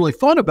was really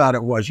fun about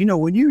it was,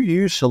 when you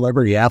use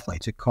celebrity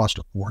athletes, it cost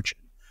a fortune.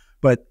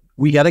 But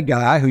we had a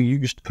guy who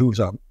was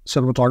a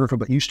cinematographer,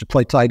 but used to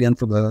play tight end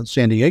for the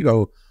San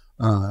Diego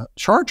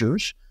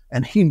Chargers.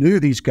 And he knew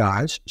these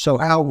guys. So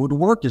how it would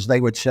work is they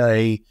would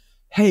say,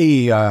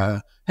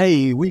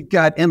 hey, we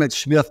got Emmett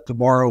Smith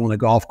tomorrow on a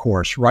golf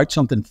course. Write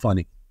something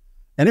funny.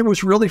 And it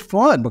was really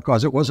fun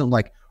because it wasn't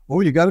like,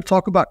 oh, you got to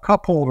talk about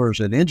cup holders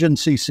and engine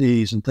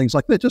CCs and things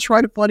like that. Just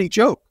write a funny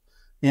joke.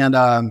 And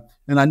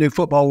I knew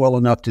football well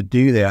enough to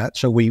do that.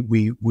 So we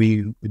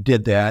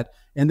did that.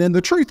 And then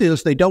the truth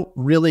is they don't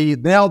really,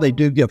 now they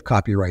do give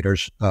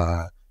copywriters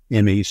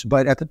Emmys.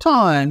 But at the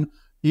time,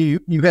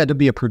 you had to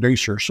be a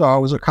producer. So I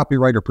was a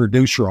copywriter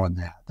producer on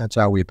that. That's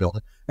how we built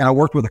it. And I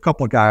worked with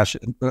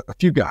a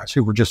few guys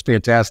who were just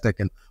fantastic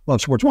and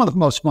loved sports. One of the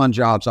most fun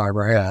jobs I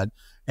ever had.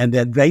 And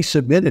then they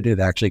submitted it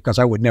actually, because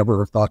I would never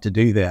have thought to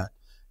do that.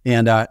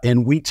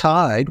 And we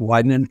tied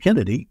Wieden and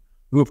Kennedy,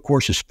 who of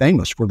course is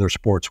famous for their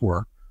sports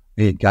work.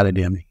 It got an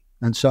Emmy.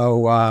 And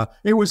so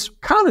it was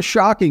kind of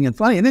shocking and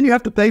funny. And then you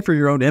have to pay for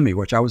your own Emmy,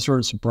 which I was sort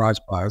of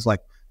surprised by. I was like,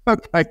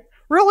 okay,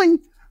 really?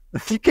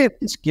 You can't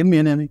just give me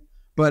an Emmy?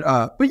 But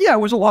yeah, it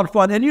was a lot of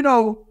fun.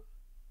 And,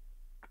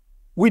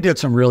 we did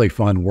some really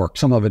fun work.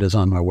 Some of it is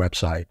on my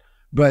website.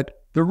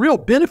 But the real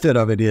benefit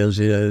of it is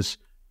it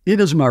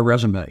is my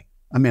resume.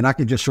 I mean, I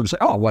can just sort of say,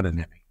 oh, what an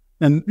Emmy.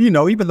 And,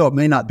 even though it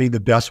may not be the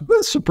best, but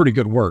it's some pretty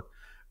good work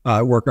I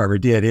ever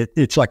did.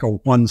 It's like a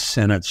one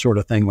sentence sort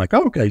of thing, like,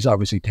 oh, okay, he's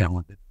obviously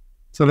talented.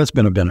 So that's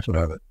been a benefit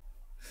of it.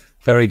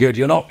 Very good.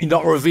 You're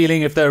not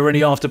revealing if there were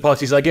any after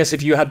parties. I guess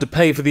if you had to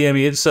pay for the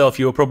Emmy itself,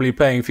 you were probably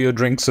paying for your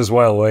drinks as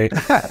well, were you?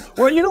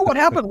 Well, what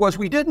happened was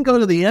we didn't go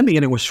to the Emmy,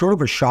 and it was sort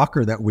of a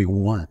shocker that we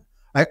won.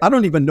 I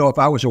don't even know if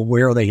I was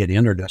aware they had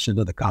entered us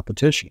into the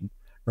competition,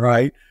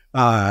 right?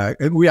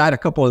 We had a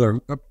couple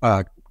other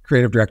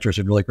creative directors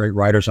and really great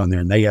writers on there,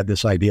 and they had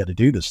this idea to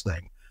do this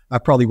thing. I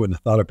probably wouldn't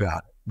have thought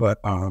about it, but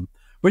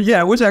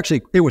yeah,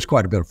 it was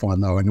quite a bit of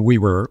fun though, and we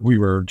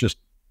were just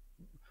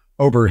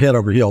head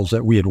over heels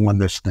that we had won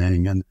this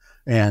thing,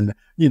 and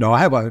you know, I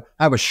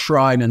have a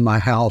shrine in my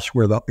house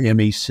where the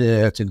Emmy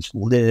sits and it's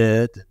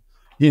lit.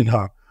 You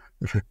know,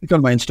 if you go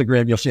to my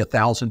Instagram, you'll see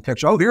 1,000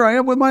 pictures. Oh, here I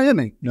am with my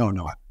Emmy. No.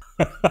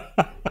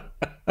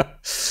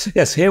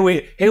 Yes, here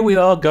we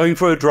are going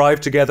for a drive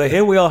together.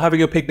 Here we are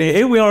having a picnic.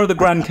 Here we are at the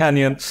Grand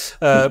Canyon,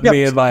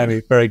 me in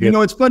Miami. Very good. You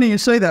know, it's funny you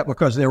say that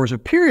because there was a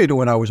period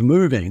when I was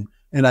moving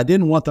and I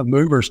didn't want the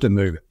movers to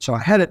move it. So I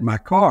had it in my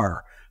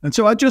car. And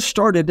so I just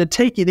started to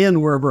take it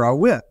in wherever I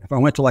went. If I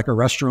went to like a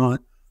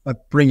restaurant, I'd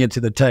bring it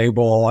to the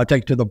table. I'd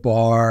take it to the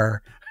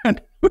bar. And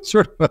it was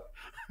sort of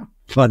a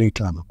funny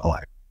time of my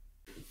life.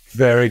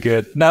 Very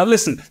good. Now,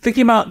 listen,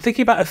 thinking about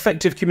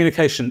effective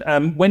communication,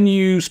 when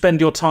you spend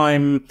your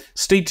time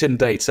steeped in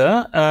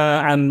data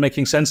and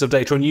making sense of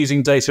data and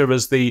using data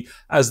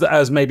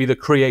as maybe the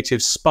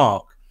creative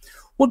spark,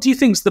 what do you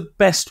think is the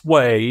best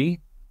way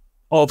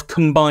of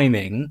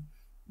combining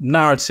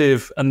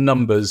narrative and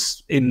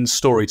numbers in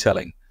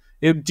storytelling?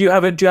 Do you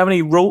have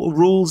any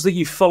rules that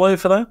you follow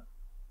for that?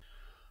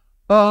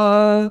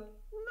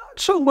 Not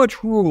so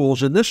much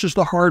rules, and this is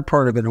the hard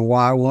part of it and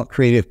why I want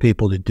creative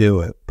people to do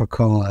it,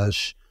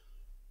 because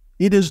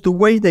it is the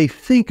way they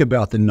think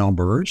about the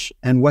numbers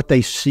and what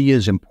they see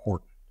as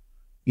important.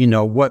 You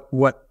know,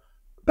 what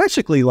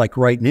basically, like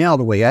right now,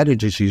 the way ad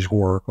agencies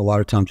work a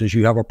lot of times is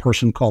you have a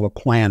person called a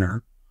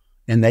planner,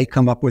 and they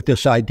come up with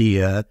this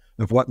idea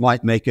of what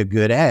might make a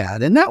good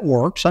ad, and that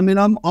works. I mean,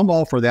 I'm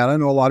all for that. I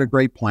know a lot of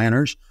great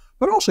planners,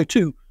 but also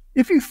too,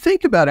 if you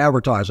think about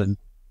advertising,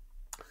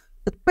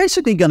 it's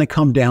basically going to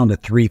come down to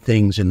three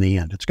things in the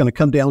end. It's going to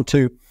come down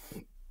to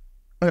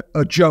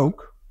a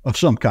joke of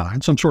some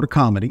kind, some sort of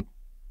comedy,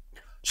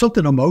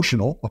 something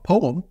emotional, a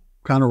poem,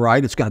 kind of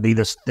right. It's got to be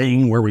this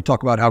thing where we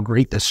talk about how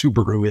great the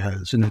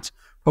Subaru is and it's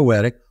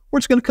poetic, or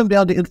it's going to come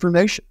down to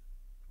information,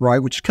 right?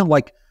 Which is kind of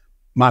like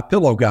My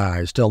Pillow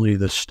guys telling you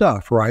this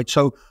stuff, right?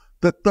 So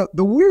the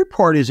weird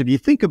part is if you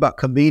think about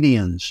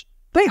comedians,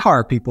 they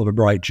hire people to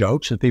write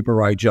jokes and people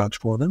write jokes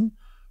for them.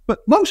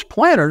 But most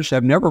planners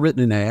have never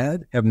written an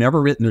ad, have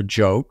never written a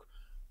joke.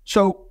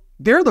 So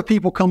they're the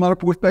people coming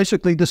up with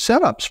basically the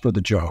setups for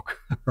the joke,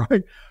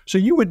 right? So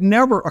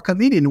a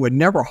comedian would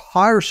never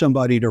hire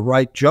somebody to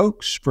write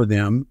jokes for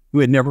them who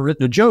had never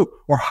written a joke,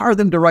 or hire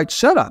them to write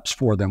setups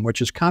for them, which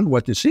is kind of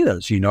what this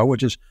is, you know,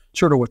 which is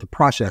sort of what the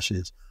process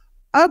is.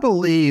 I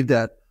believe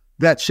that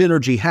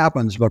synergy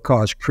happens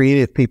because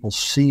creative people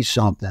see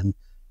something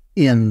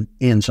in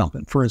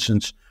something. For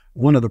instance,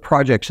 one of the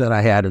projects that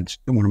I had in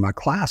one of my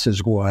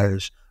classes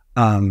was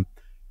to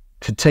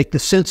take the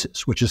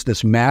census, which is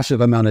this massive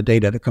amount of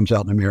data that comes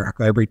out in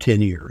America every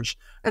 10 years.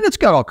 And it's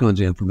got all kinds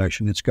of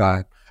information. It's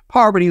got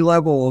poverty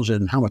levels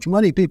and how much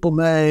money people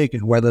make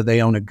and whether they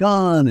own a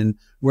gun and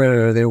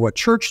what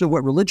church,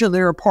 what religion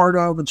they're a part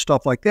of and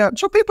stuff like that.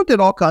 So people did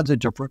all kinds of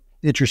different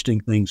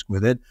interesting things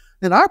with it.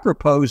 And I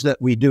proposed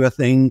that we do a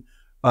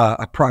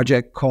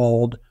project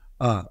called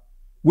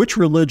Which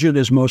Religion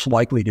is Most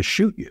Likely to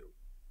Shoot You?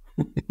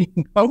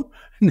 You know,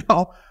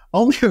 now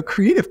only a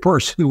creative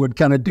person would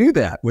kind of do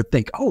that, would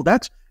think, oh,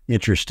 that's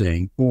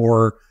interesting.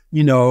 Or,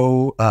 you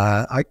know,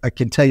 I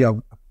can tell you a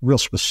real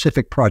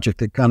specific project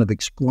that kind of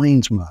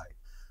explains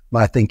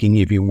my thinking,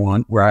 if you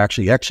want, where I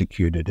actually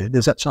executed it.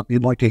 Is that something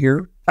you'd like to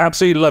hear?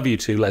 Absolutely love you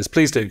to, Les.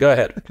 Please do. Go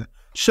ahead. Okay.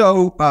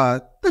 So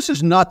this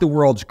is not the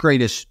world's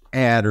greatest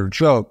ad or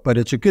joke, but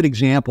it's a good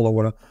example of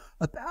what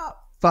about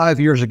 5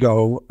 years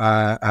ago,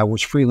 I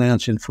was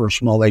freelancing for a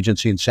small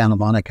agency in Santa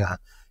Monica,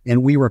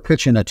 and we were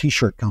pitching a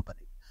T-shirt company.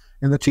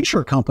 And the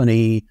T-shirt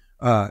company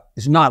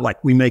is not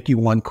like we make you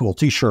one cool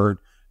T-shirt.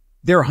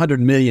 They're $100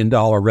 million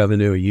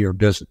revenue a year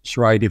business,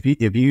 right? If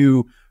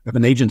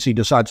an agency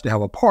decides to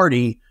have a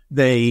party,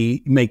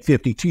 they make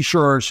 50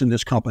 T-shirts, and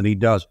this company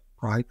does it,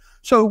 right?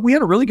 So we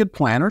had a really good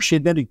planner. She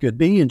admitted it could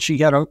be, and she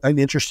had an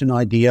interesting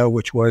idea,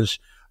 which was,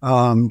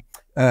 you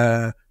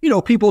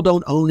know, people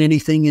don't own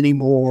anything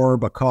anymore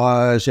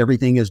because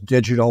everything is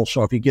digital.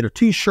 So if you get a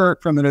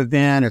T-shirt from an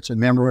event, it's a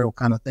memorial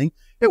kind of thing.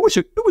 It was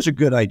a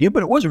good idea,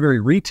 but it wasn't very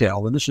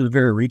retail, and this is a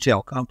very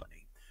retail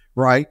company,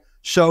 right?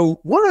 So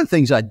one of the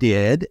things I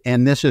did,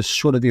 and this has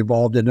sort of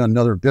evolved into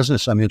another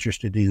business I'm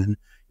interested in,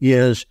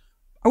 is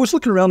I was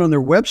looking around on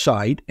their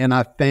website, and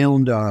I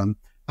found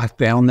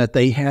that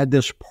they had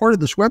this part of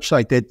this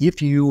website that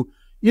if you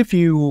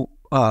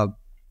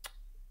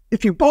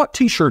bought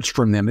T-shirts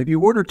from them, if you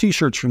ordered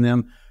T-shirts from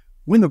them,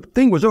 when the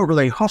thing was over,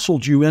 they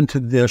shuffled you into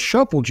this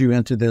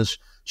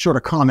sort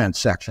of comment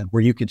section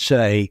where you could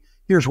say,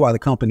 here's why the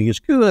company is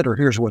good, or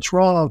here's what's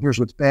wrong, here's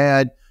what's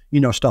bad, you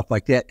know, stuff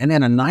like that. And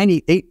then a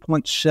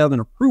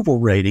 98.7 approval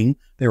rating.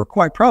 They were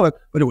quite proud of it,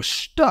 but it was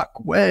stuck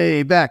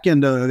way back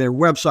into their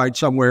website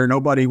somewhere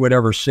nobody would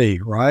ever see,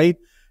 right?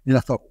 And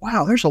I thought,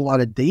 wow, there's a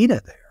lot of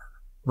data there,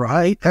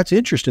 right? That's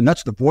interesting.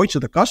 That's the voice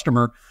of the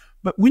customer.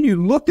 But when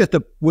you looked at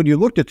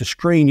the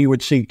screen, you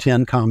would see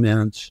 10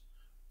 comments,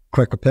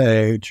 click a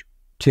page,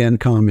 10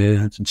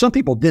 comments, and some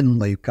people didn't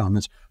leave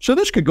comments. So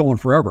this could go on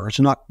forever. It's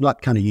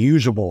not kind of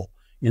usable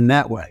in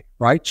that way,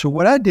 right? So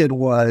what I did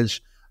was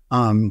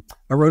I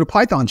wrote a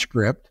Python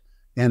script,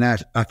 and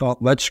I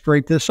thought, let's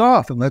scrape this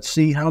off and let's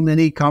see how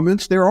many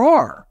comments there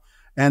are.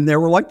 And there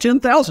were like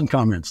 10,000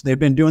 comments. They've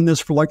been doing this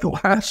for like the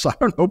last,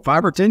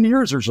 5 or 10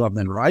 years or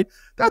something, right?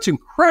 That's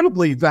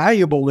incredibly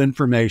valuable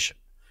information.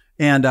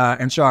 And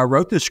so I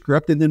wrote this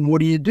script, and then what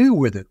do you do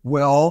with it?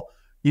 Well,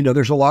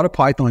 there's a lot of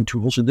Python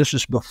tools, and this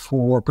is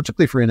before,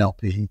 particularly for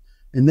NLP,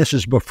 and this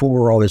is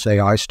before all this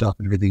AI stuff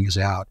and everything is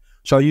out.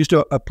 So I used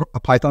a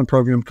Python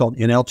program called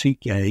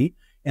NLTK,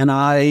 and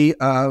I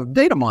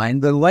data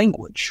mined the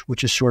language,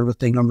 which is sort of a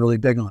thing I'm really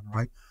big on,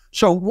 right?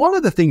 So one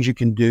of the things you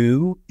can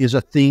do is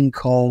a thing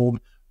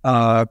called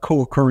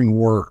co-occurring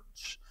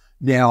words.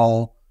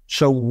 Now,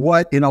 so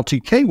what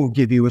NLTK will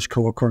give you is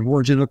co-occurring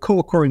words, and a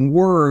co-occurring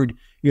word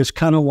is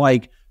kind of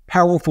like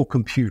powerful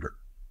computer.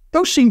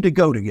 Those seem to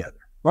go together,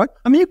 right?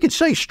 I mean, you could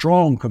say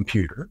strong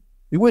computer.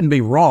 It wouldn't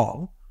be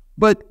wrong,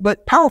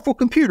 but powerful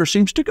computer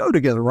seems to go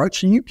together, right?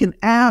 So you can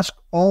ask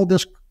all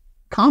this,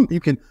 you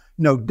can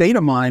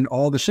data mine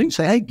all this things,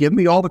 say, hey, give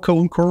me all the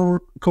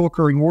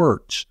co-occurring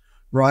words,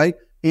 right?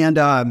 And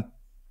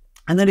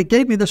then it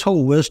gave me this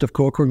whole list of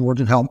co-occurring words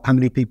and how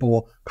many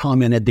people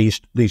commented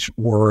these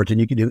words,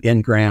 and you can do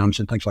n-grams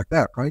and things like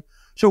that, right?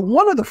 So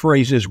one of the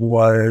phrases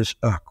was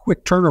a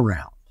quick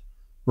turnaround,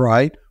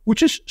 right?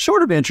 Which is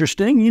sort of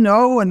interesting,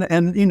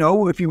 and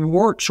if you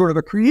weren't sort of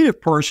a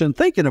creative person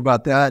thinking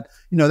about that,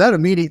 that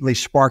immediately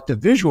sparked a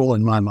visual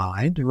in my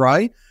mind,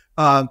 right?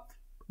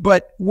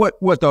 But what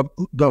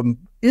the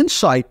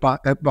insight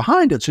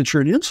behind it, since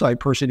you're an insight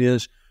person,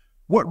 is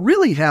what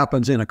really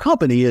happens in a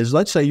company is,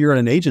 let's say you're at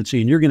an agency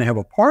and you're going to have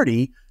a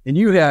party and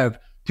you have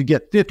to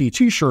get 50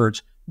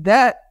 t-shirts.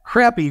 That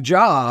crappy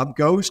job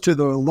goes to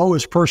the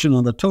lowest person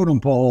on the totem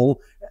pole,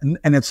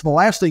 and it's the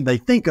last thing they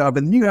think of,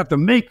 and you have to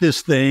make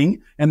this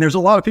thing, and there's a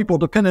lot of people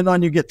dependent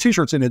on you get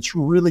t-shirts, and it's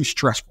really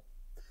stressful.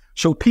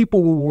 So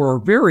people were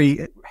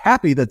very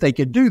happy that they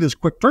could do this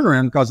quick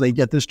turnaround because they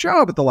get this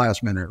job at the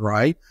last minute,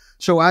 right?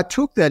 So I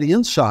took that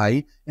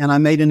insight and I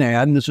made an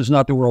ad, and this is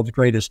not the world's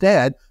greatest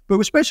ad, but it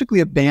was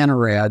basically a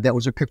banner ad that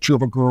was a picture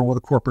of a girl with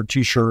a corporate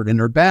t-shirt and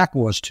her back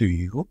was to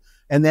you.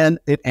 And then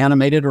it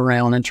animated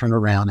around and turned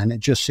around, and it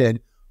just said,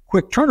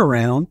 quick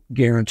turnaround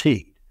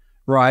guaranteed,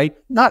 right?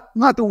 Not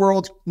the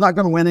world's not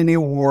going to win any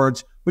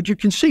awards, but you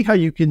can see how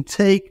you can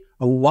take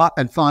a lot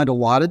and find a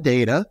lot of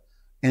data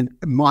and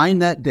mine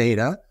that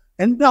data.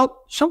 And now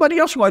somebody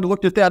else might have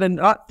looked at that and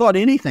not thought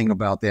anything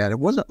about that. It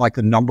wasn't like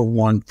the number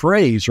one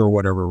phrase or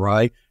whatever,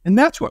 right? And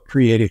that's what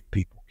creative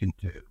people can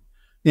do.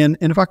 And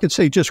if I could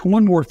say just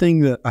one more thing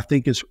that I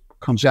think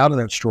comes out of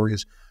that story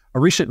is, I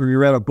recently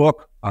read a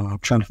book, I'm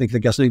trying to think of the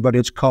guest name, but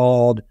it's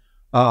called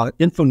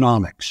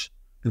Infonomics.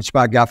 It's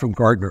by a guy from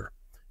Gartner.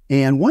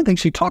 And one of the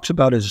things he talks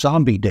about is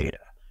zombie data.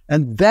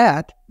 And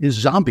that is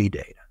zombie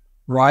data,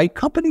 right?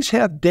 Companies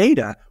have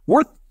data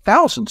worth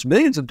thousands,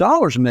 millions of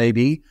dollars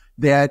maybe,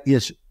 that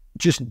is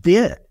just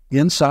dead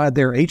inside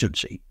their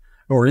agency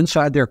or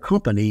inside their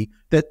company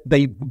that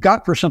they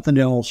got for something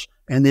else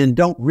and then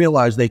don't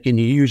realize they can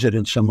use it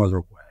in some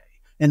other way.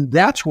 And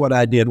that's what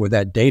I did with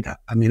that data.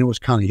 I mean, it was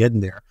kind of hidden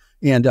there.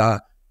 And I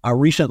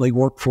recently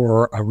worked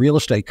for a real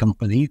estate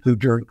company who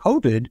during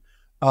COVID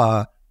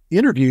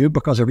interviewed,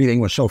 because everything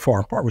was so far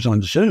apart, was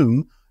on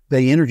Zoom.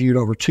 They interviewed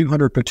over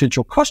 200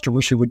 potential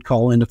customers who would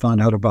call in to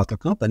find out about the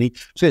company.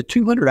 So they had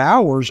 200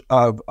 hours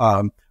of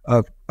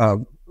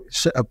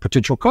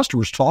potential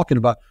customers talking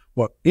about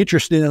what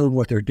interested in,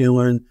 what they're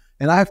doing.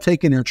 And I've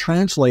taken and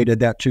translated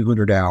that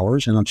 200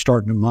 hours, and I'm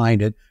starting to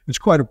mine it. It's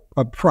quite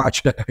a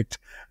project.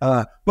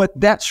 But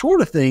that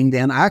sort of thing,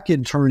 then I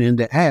can turn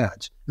into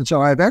ads. And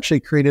so I've actually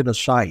created a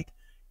site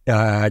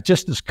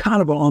just as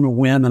kind of on a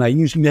whim, and I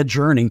use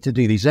Midjourney to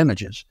do these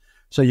images.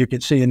 So you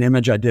can see an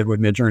image I did with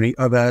Midjourney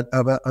of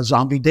a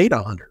zombie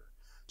data hunter.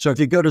 So if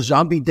you go to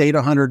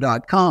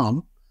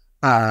zombiedata-hunter.com,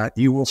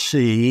 you will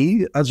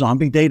see a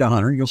zombie data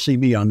hunter. You'll see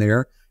me on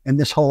there, and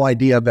this whole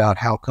idea about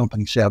how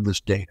companies have this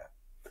data.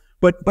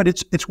 But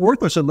it's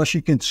worthless unless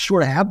you can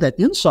sort of have that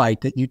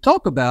insight that you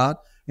talk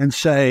about and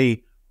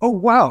say, oh,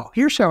 wow,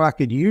 here's how I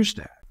could use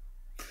that.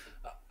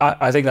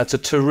 I think that's a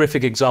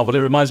terrific example. It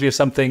reminds me of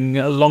something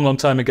a long, long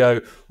time ago,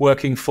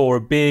 working for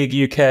a big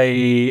UK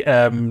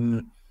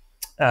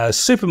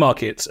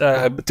supermarket,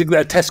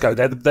 Tesco.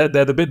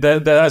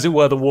 They're as it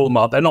were the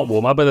Walmart. They're not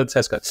Walmart, but they're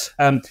Tesco.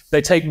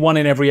 They take one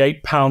in every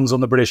 £8 on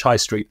the British High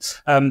Street.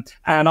 And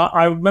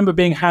I remember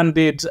being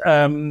handed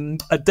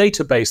a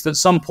database that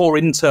some poor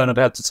intern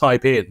had to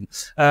type in,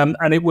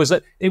 and it was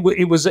a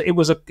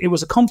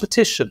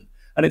competition,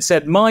 and it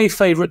said my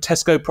favourite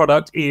Tesco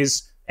product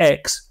is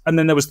X, and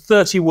then there was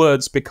 30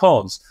 words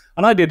because.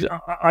 And I did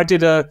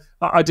a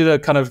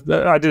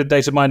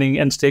data mining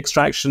entity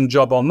extraction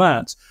job on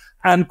that.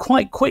 And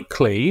quite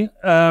quickly,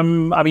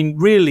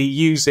 really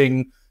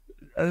using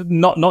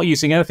not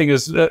using anything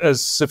as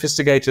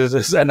sophisticated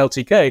as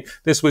NLTK.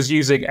 This was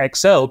using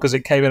Excel because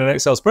it came in an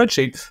Excel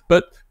spreadsheet.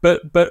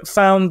 But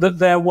found that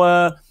there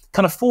were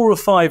kind of 4 or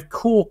 5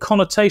 core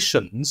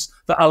connotations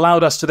that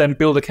allowed us to then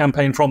build a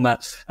campaign from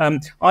that.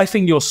 I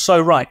think you're so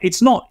right.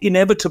 It's not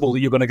inevitable that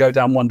you're going to go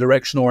down one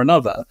direction or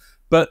another,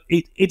 but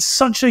it's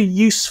such a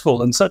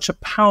useful and such a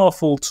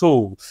powerful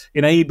tool,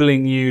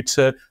 enabling you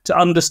to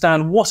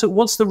understand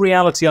what's the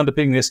reality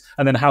underpinning this,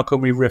 and then how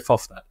can we riff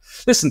off that.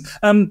 Listen,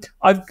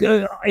 I've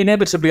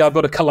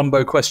got a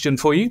Columbo question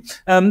for you.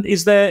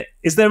 Is there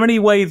any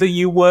way that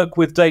you work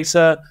with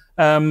data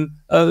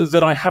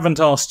that I haven't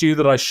asked you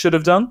that I should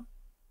have done?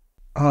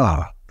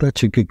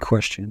 That's a good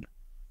question.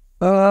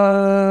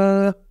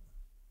 No.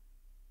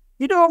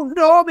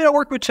 I mean, I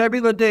work with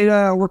tabular data.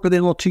 I work with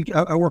NLP.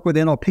 I work with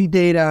NLP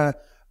data.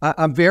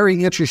 I'm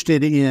very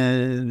interested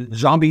in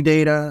zombie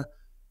data,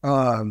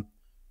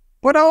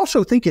 but I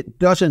also think it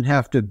doesn't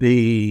have to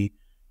be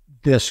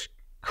this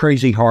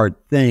crazy hard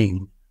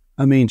thing.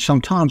 I mean,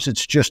 sometimes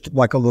it's just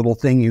like a little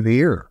thing you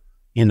hear,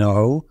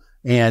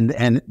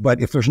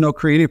 but if there's no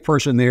creative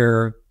person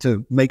there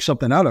to make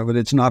something out of it,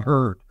 it's not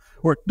heard,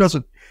 or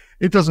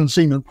it doesn't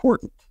seem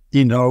important.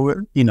 You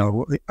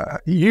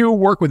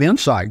work with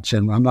insights,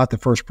 and I'm not the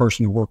first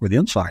person to work with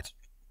insights.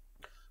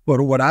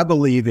 But what I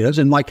believe is,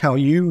 and like how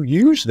you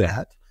use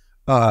that,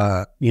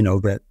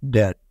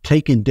 that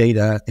taking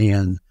data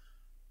and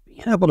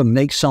being able to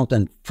make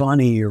something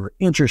funny or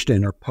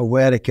interesting or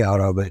poetic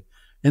out of it.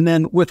 And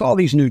then with all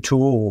these new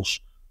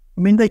tools,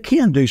 I mean, they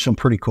can do some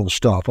pretty cool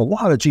stuff. A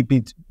lot of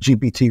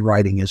GPT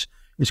writing is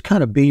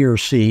kind of B or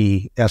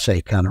C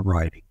essay kind of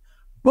writing.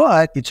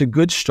 But it's a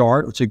good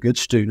start. It's a good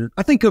student.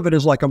 I think of it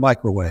as like a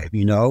microwave,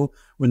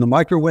 When the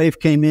microwave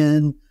came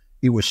in,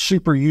 it was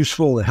super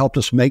useful. It helped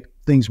us make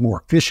things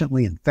more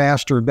efficiently and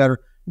faster and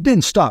better. It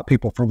didn't stop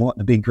people from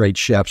wanting to be great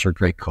chefs or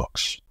great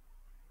cooks.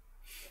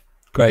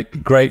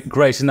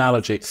 Great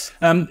analogy.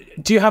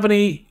 Do you have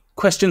any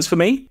questions for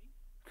me?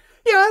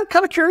 Yeah, I'm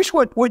kind of curious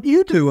what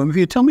you do. I mean, if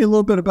you tell me a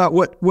little bit about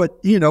what with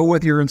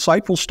your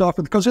insightful stuff,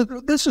 because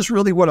this is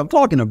really what I'm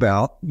talking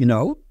about,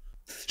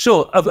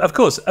 Sure, of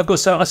course.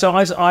 So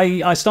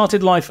I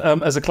started life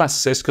as a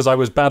classicist because I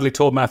was badly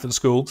taught math at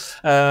school,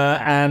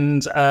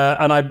 and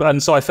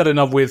so I fell in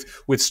love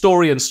with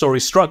story and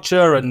story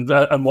structure and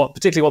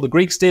particularly what the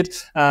Greeks did.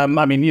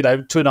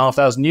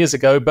 2,500 years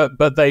ago,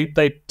 but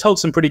they told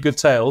some pretty good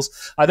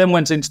tales. I then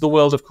went into the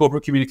world of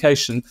corporate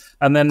communication,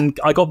 and then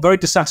I got very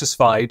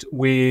dissatisfied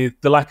with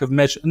the lack of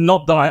measure.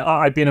 Not that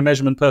I'd been a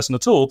measurement person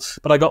at all,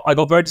 but I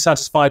got very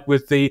dissatisfied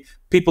with the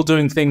people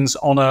doing things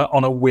on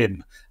a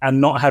whim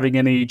and not having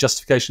any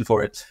justification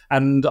for it.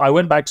 And I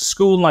went back to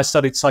school and I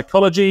studied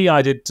psychology.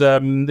 I did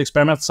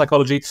experimental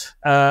psychology,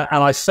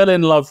 and I fell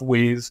in love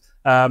with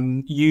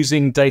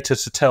using data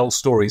to tell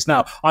stories.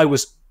 Now,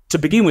 to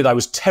begin with, I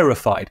was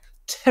terrified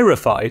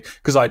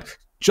because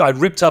I'd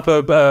ripped up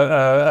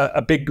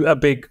a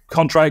big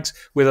contract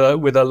with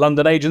a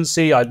London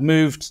agency. I'd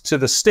moved to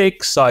the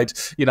sticks.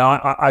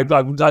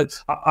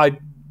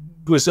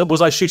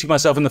 Was I shooting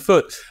myself in the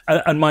foot?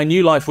 And my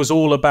new life was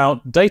all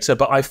about data,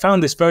 but I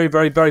found this very,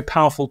 very, very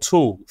powerful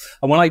tool.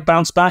 And when I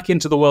bounced back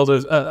into the world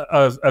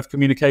of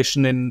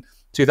communication in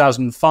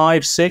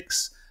 2005,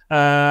 6,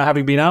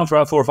 having been out for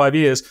about 4 or 5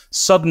 years,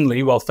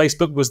 suddenly,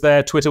 Facebook was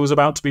there, Twitter was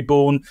about to be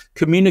born,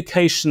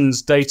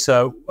 communications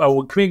data,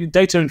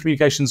 data and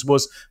communications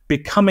was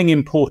becoming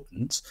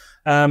important.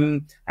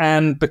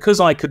 And because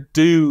I could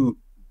do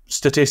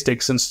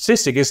statistics, and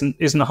statistics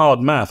isn't hard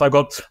math. I've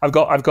got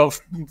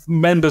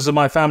members of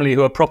my family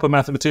who are proper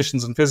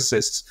mathematicians and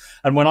physicists,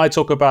 and when I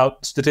talk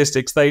about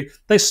statistics, they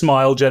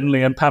smile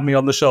gently and pat me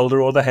on the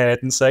shoulder or the head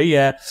and say,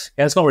 "Yeah,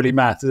 it's not really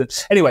math, is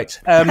it?" Anyway,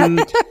 but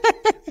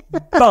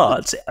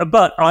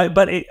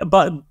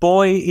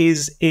boy,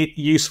 is it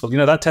useful.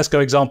 That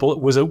Tesco example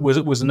was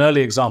an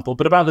early example,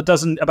 but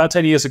about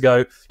 10 years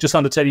ago, just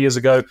under 10 years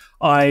ago,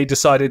 I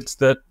decided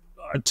that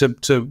to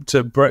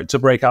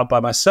break out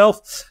by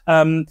myself,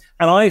 and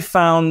I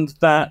found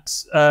that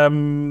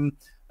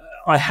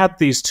I had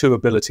these two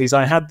abilities.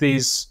 I had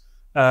these.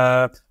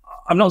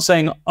 I'm not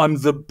saying I'm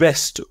the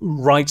best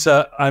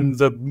writer. I'm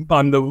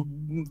the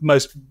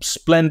most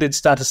splendid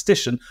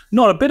statistician.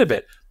 Not a bit of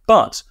it,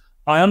 but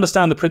I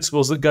understand the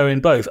principles that go in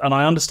both, and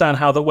I understand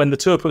how that when the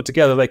two are put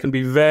together, they can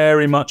be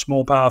very much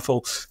more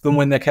powerful than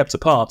when they're kept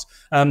apart.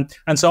 And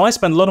so I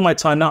spend a lot of my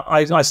time now.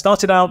 I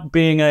started out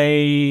being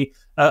a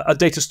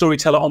data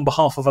storyteller on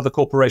behalf of other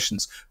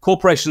corporations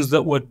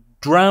that were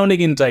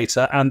drowning in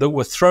data and that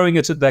were throwing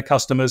it at their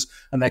customers,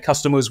 and their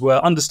customers were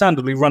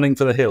understandably running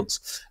for the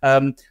hills.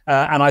 And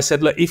I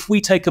said, look, if we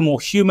take a more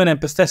human,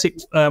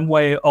 empathetic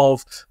way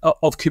of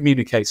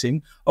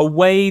communicating, a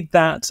way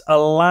that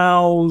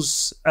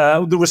allows,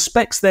 that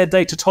respects their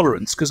data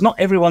tolerance, because not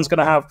everyone's going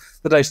to have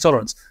the data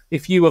tolerance.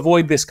 If you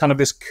avoid this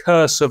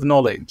curse of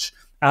knowledge,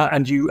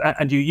 and you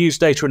use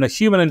data in a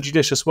human and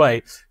judicious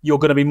way, you're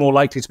going to be more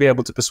likely to be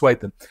able to persuade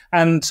them.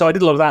 And so I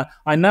did a lot of that.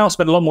 I now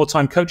spend a lot more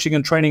time coaching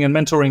and training and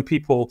mentoring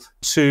people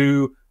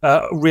to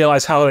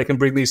realize how they can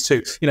bring these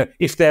two.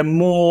 If they're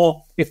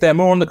more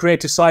on the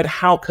creative side,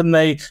 how can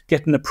they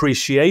get an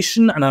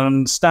appreciation and an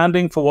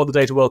understanding for what the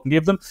data world can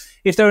give them?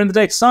 If they're in the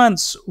data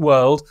science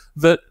world,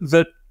 that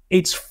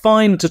it's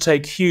fine to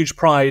take huge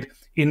pride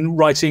in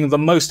writing the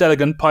most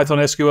elegant Python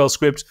SQL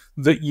script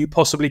that you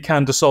possibly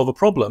can to solve a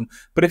problem.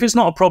 But if it's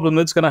not a problem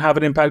that's going to have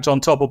an impact on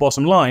top or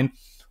bottom line,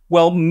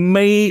 well,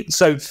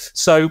 so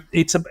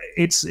it's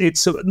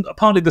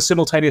partly the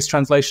simultaneous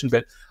translation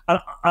bit, and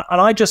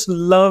I just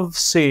love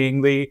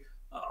seeing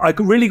I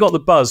really got the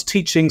buzz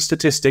teaching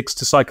statistics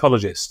to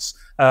psychologists,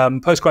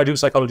 postgraduate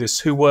psychologists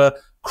who were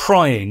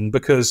crying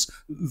because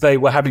they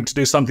were having to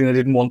do something they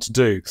didn't want to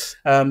do.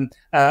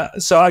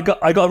 So I got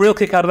a real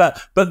kick out of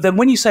that. But then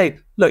when you say,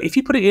 look, if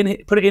you put it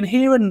in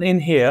here and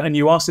in here, and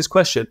you ask this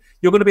question,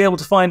 you're going to be able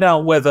to find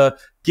out whether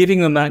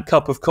giving them that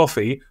cup of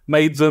coffee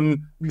made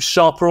them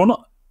sharper or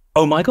not.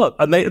 Oh my God!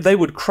 And they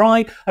would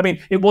cry. I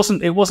mean, it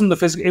wasn't the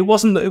physical. It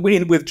wasn't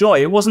with joy.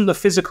 It wasn't the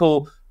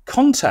physical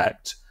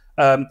contact.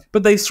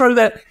 But they throw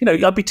that.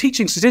 I'd be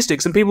teaching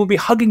statistics, and people would be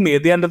hugging me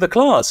at the end of the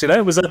class.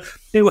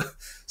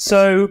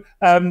 So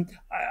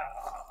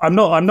I'm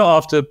not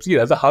after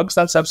the hugs.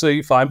 That's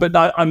absolutely fine. But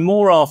I'm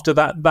more after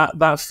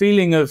that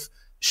feeling of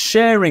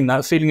sharing,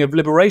 that feeling of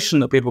liberation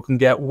that people can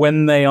get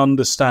when they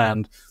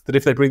understand that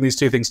if they bring these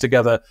two things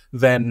together,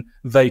 then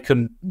they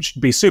can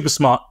be super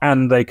smart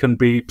and they can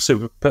be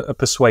super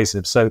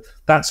persuasive. So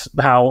that's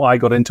how I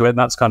got into it, and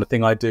that's the kind of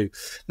thing I do.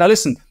 Now,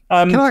 listen.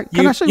 Can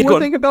I say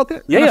one thing about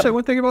that? Can I say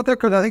one thing about that?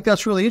 Because I think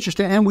that's really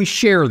interesting. And we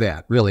share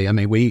that, really. I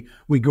mean,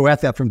 we go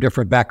at that from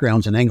different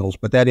backgrounds and angles,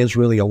 but that is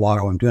really a lot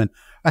of what I'm doing.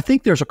 I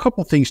think there's a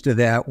couple things to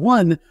that.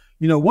 One,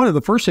 one of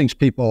the first things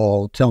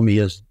people tell me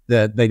is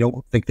that they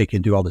don't think they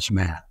can do all this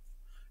math.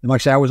 And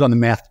like I say, I was on the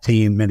math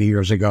team many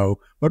years ago,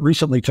 but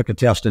recently took a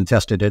test and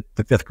tested at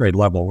the 5th grade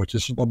level, which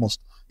is almost,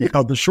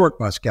 the short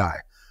bus guy.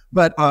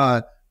 But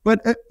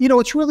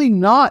it's really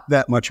not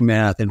that much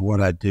math in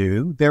what I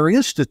do. There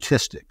is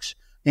statistics.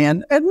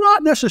 And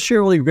not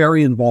necessarily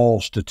very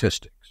involved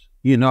statistics,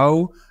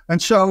 And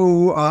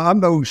so I'm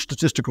no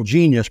statistical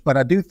genius, but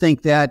I do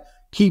think that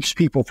keeps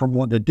people from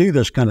wanting to do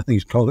this kind of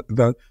things because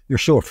they're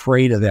so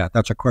afraid of that.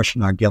 That's a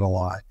question I get a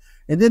lot.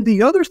 And then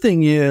the other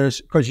thing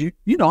is, because,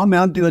 I'm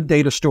out doing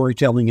data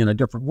storytelling in a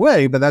different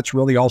way, but that's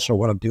really also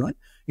what I'm doing.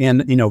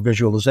 And,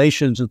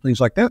 visualizations and things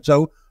like that.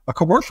 So a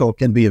commercial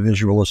can be a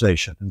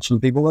visualization, and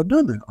some people have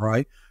done that,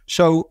 right?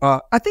 So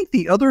I think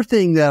the other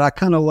thing that I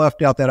kind of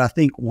left out that I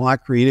think why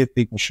creative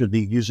people should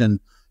be using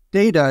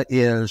data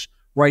is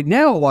right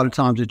now, a lot of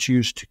times it's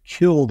used to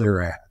kill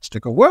their ads, to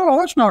go, well,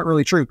 that's not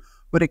really true,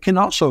 but it can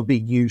also be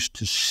used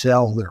to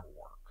sell their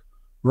work,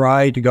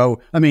 right? To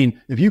go, I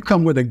mean, if you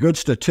come with a good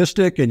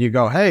statistic and you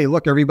go, hey,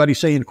 look, everybody's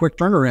saying quick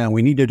turnaround,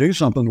 we need to do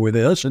something with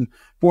this. And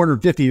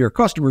 450 of your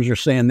customers are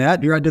saying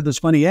that. Here, I did this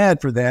funny ad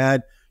for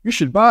that. You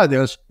should buy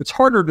this. It's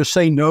harder to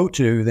say no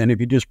to than if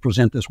you just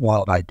present this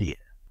wild idea.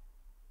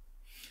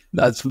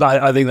 I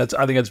think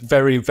that's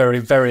very, very,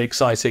 very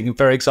exciting.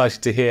 Very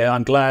exciting to hear.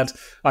 I'm glad.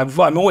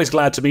 I'm always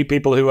glad to meet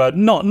people who are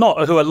not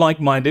who are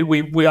like-minded.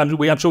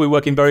 I'm sure we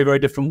work in very, very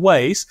different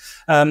ways,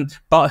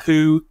 but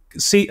who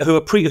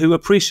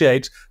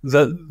appreciate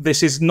that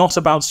this is not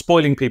about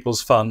spoiling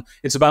people's fun.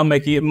 It's about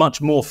making it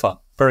much more fun.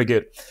 Very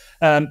good.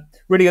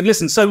 Really good.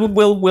 Listen, so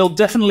we'll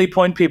definitely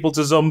point people to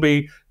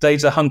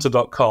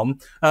zombiedatahunter.com.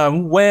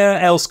 Where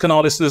else can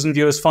our listeners and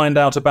viewers find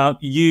out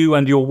about you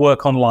and your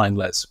work online,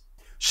 Les?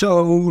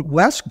 So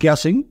Less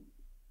Guessing,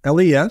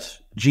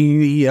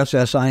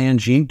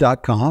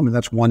 LESGUESSING.com, and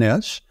that's one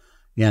S.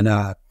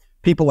 And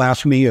people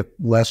ask me if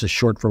Les is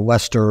short for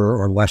Lester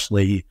or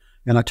Leslie,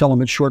 and I tell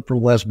them it's short for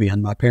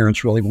lesbian. My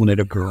parents really wanted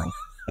a girl.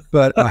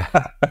 But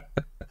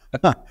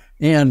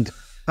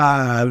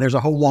there's a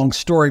whole long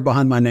story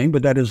behind my name,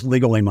 but that is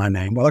legally my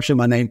name. Well, actually,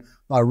 my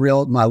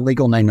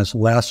legal name is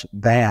Les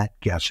Bad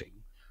Guessing,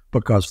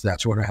 because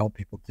that's what I help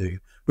people do.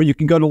 But you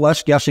can go to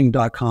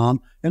lessguessing.com,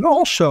 and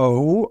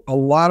also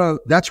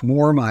that's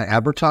more my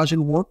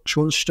advertising work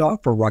sort of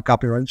stuff, or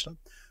copywriting stuff.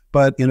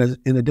 But in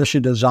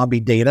addition to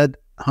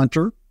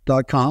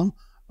zombiedatahunter.com,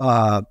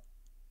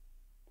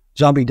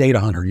 Zombie Data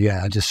Hunter,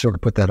 I just sort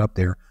of put that up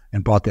there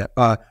and bought that.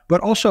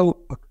 But also,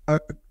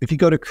 if you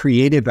go to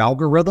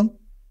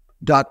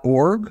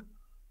creativealgorithm.org,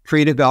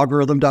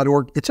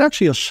 it's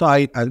actually a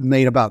site I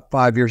made about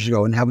 5 years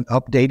ago and haven't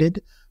updated,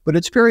 but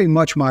it's very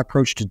much my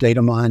approach to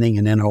data mining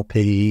and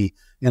NLP,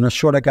 and it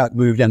sort of got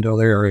moved into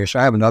other areas, so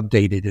I haven't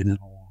updated it in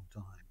a long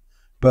time.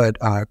 But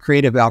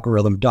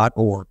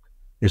creativealgorithm.org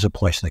is a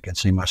place they can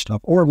see my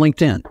stuff, or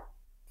LinkedIn.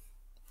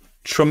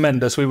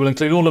 Tremendous. We will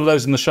include all of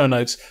those in the show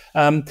notes.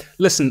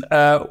 Listen,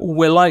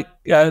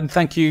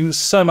 thank you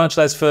so much,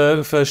 Les,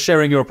 for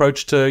sharing your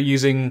approach to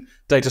using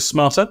data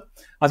smarter.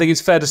 I think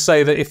it's fair to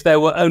say that if there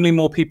were only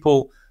more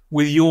people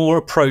with your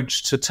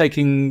approach to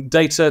taking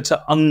data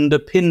to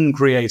underpin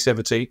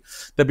creativity,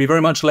 there'd be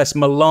very much less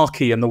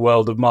malarkey in the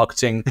world of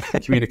marketing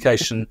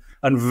communication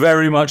and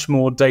very much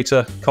more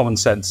data common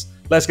sense.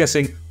 Les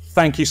Guessing,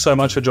 thank you so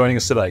much for joining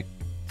us today.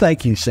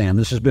 Thank you, Sam.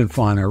 This has been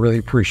fun. I really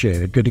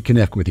appreciate it. Good to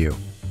connect with you.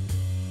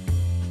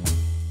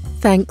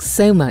 Thanks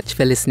so much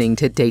for listening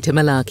to Data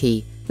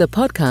Malarkey, the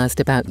podcast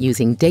about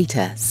using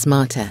data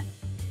smarter.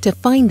 To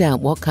find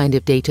out what kind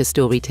of data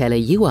storyteller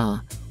you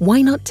are,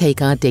 why not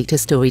take our data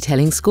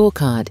storytelling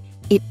scorecard?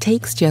 It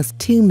takes just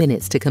 2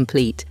 minutes to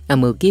complete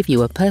and will give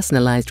you a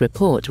personalized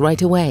report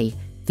right away.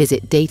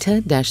 Visit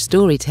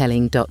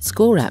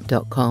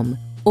data-storytelling.scoreapp.com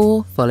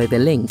or follow the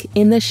link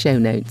in the show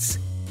notes.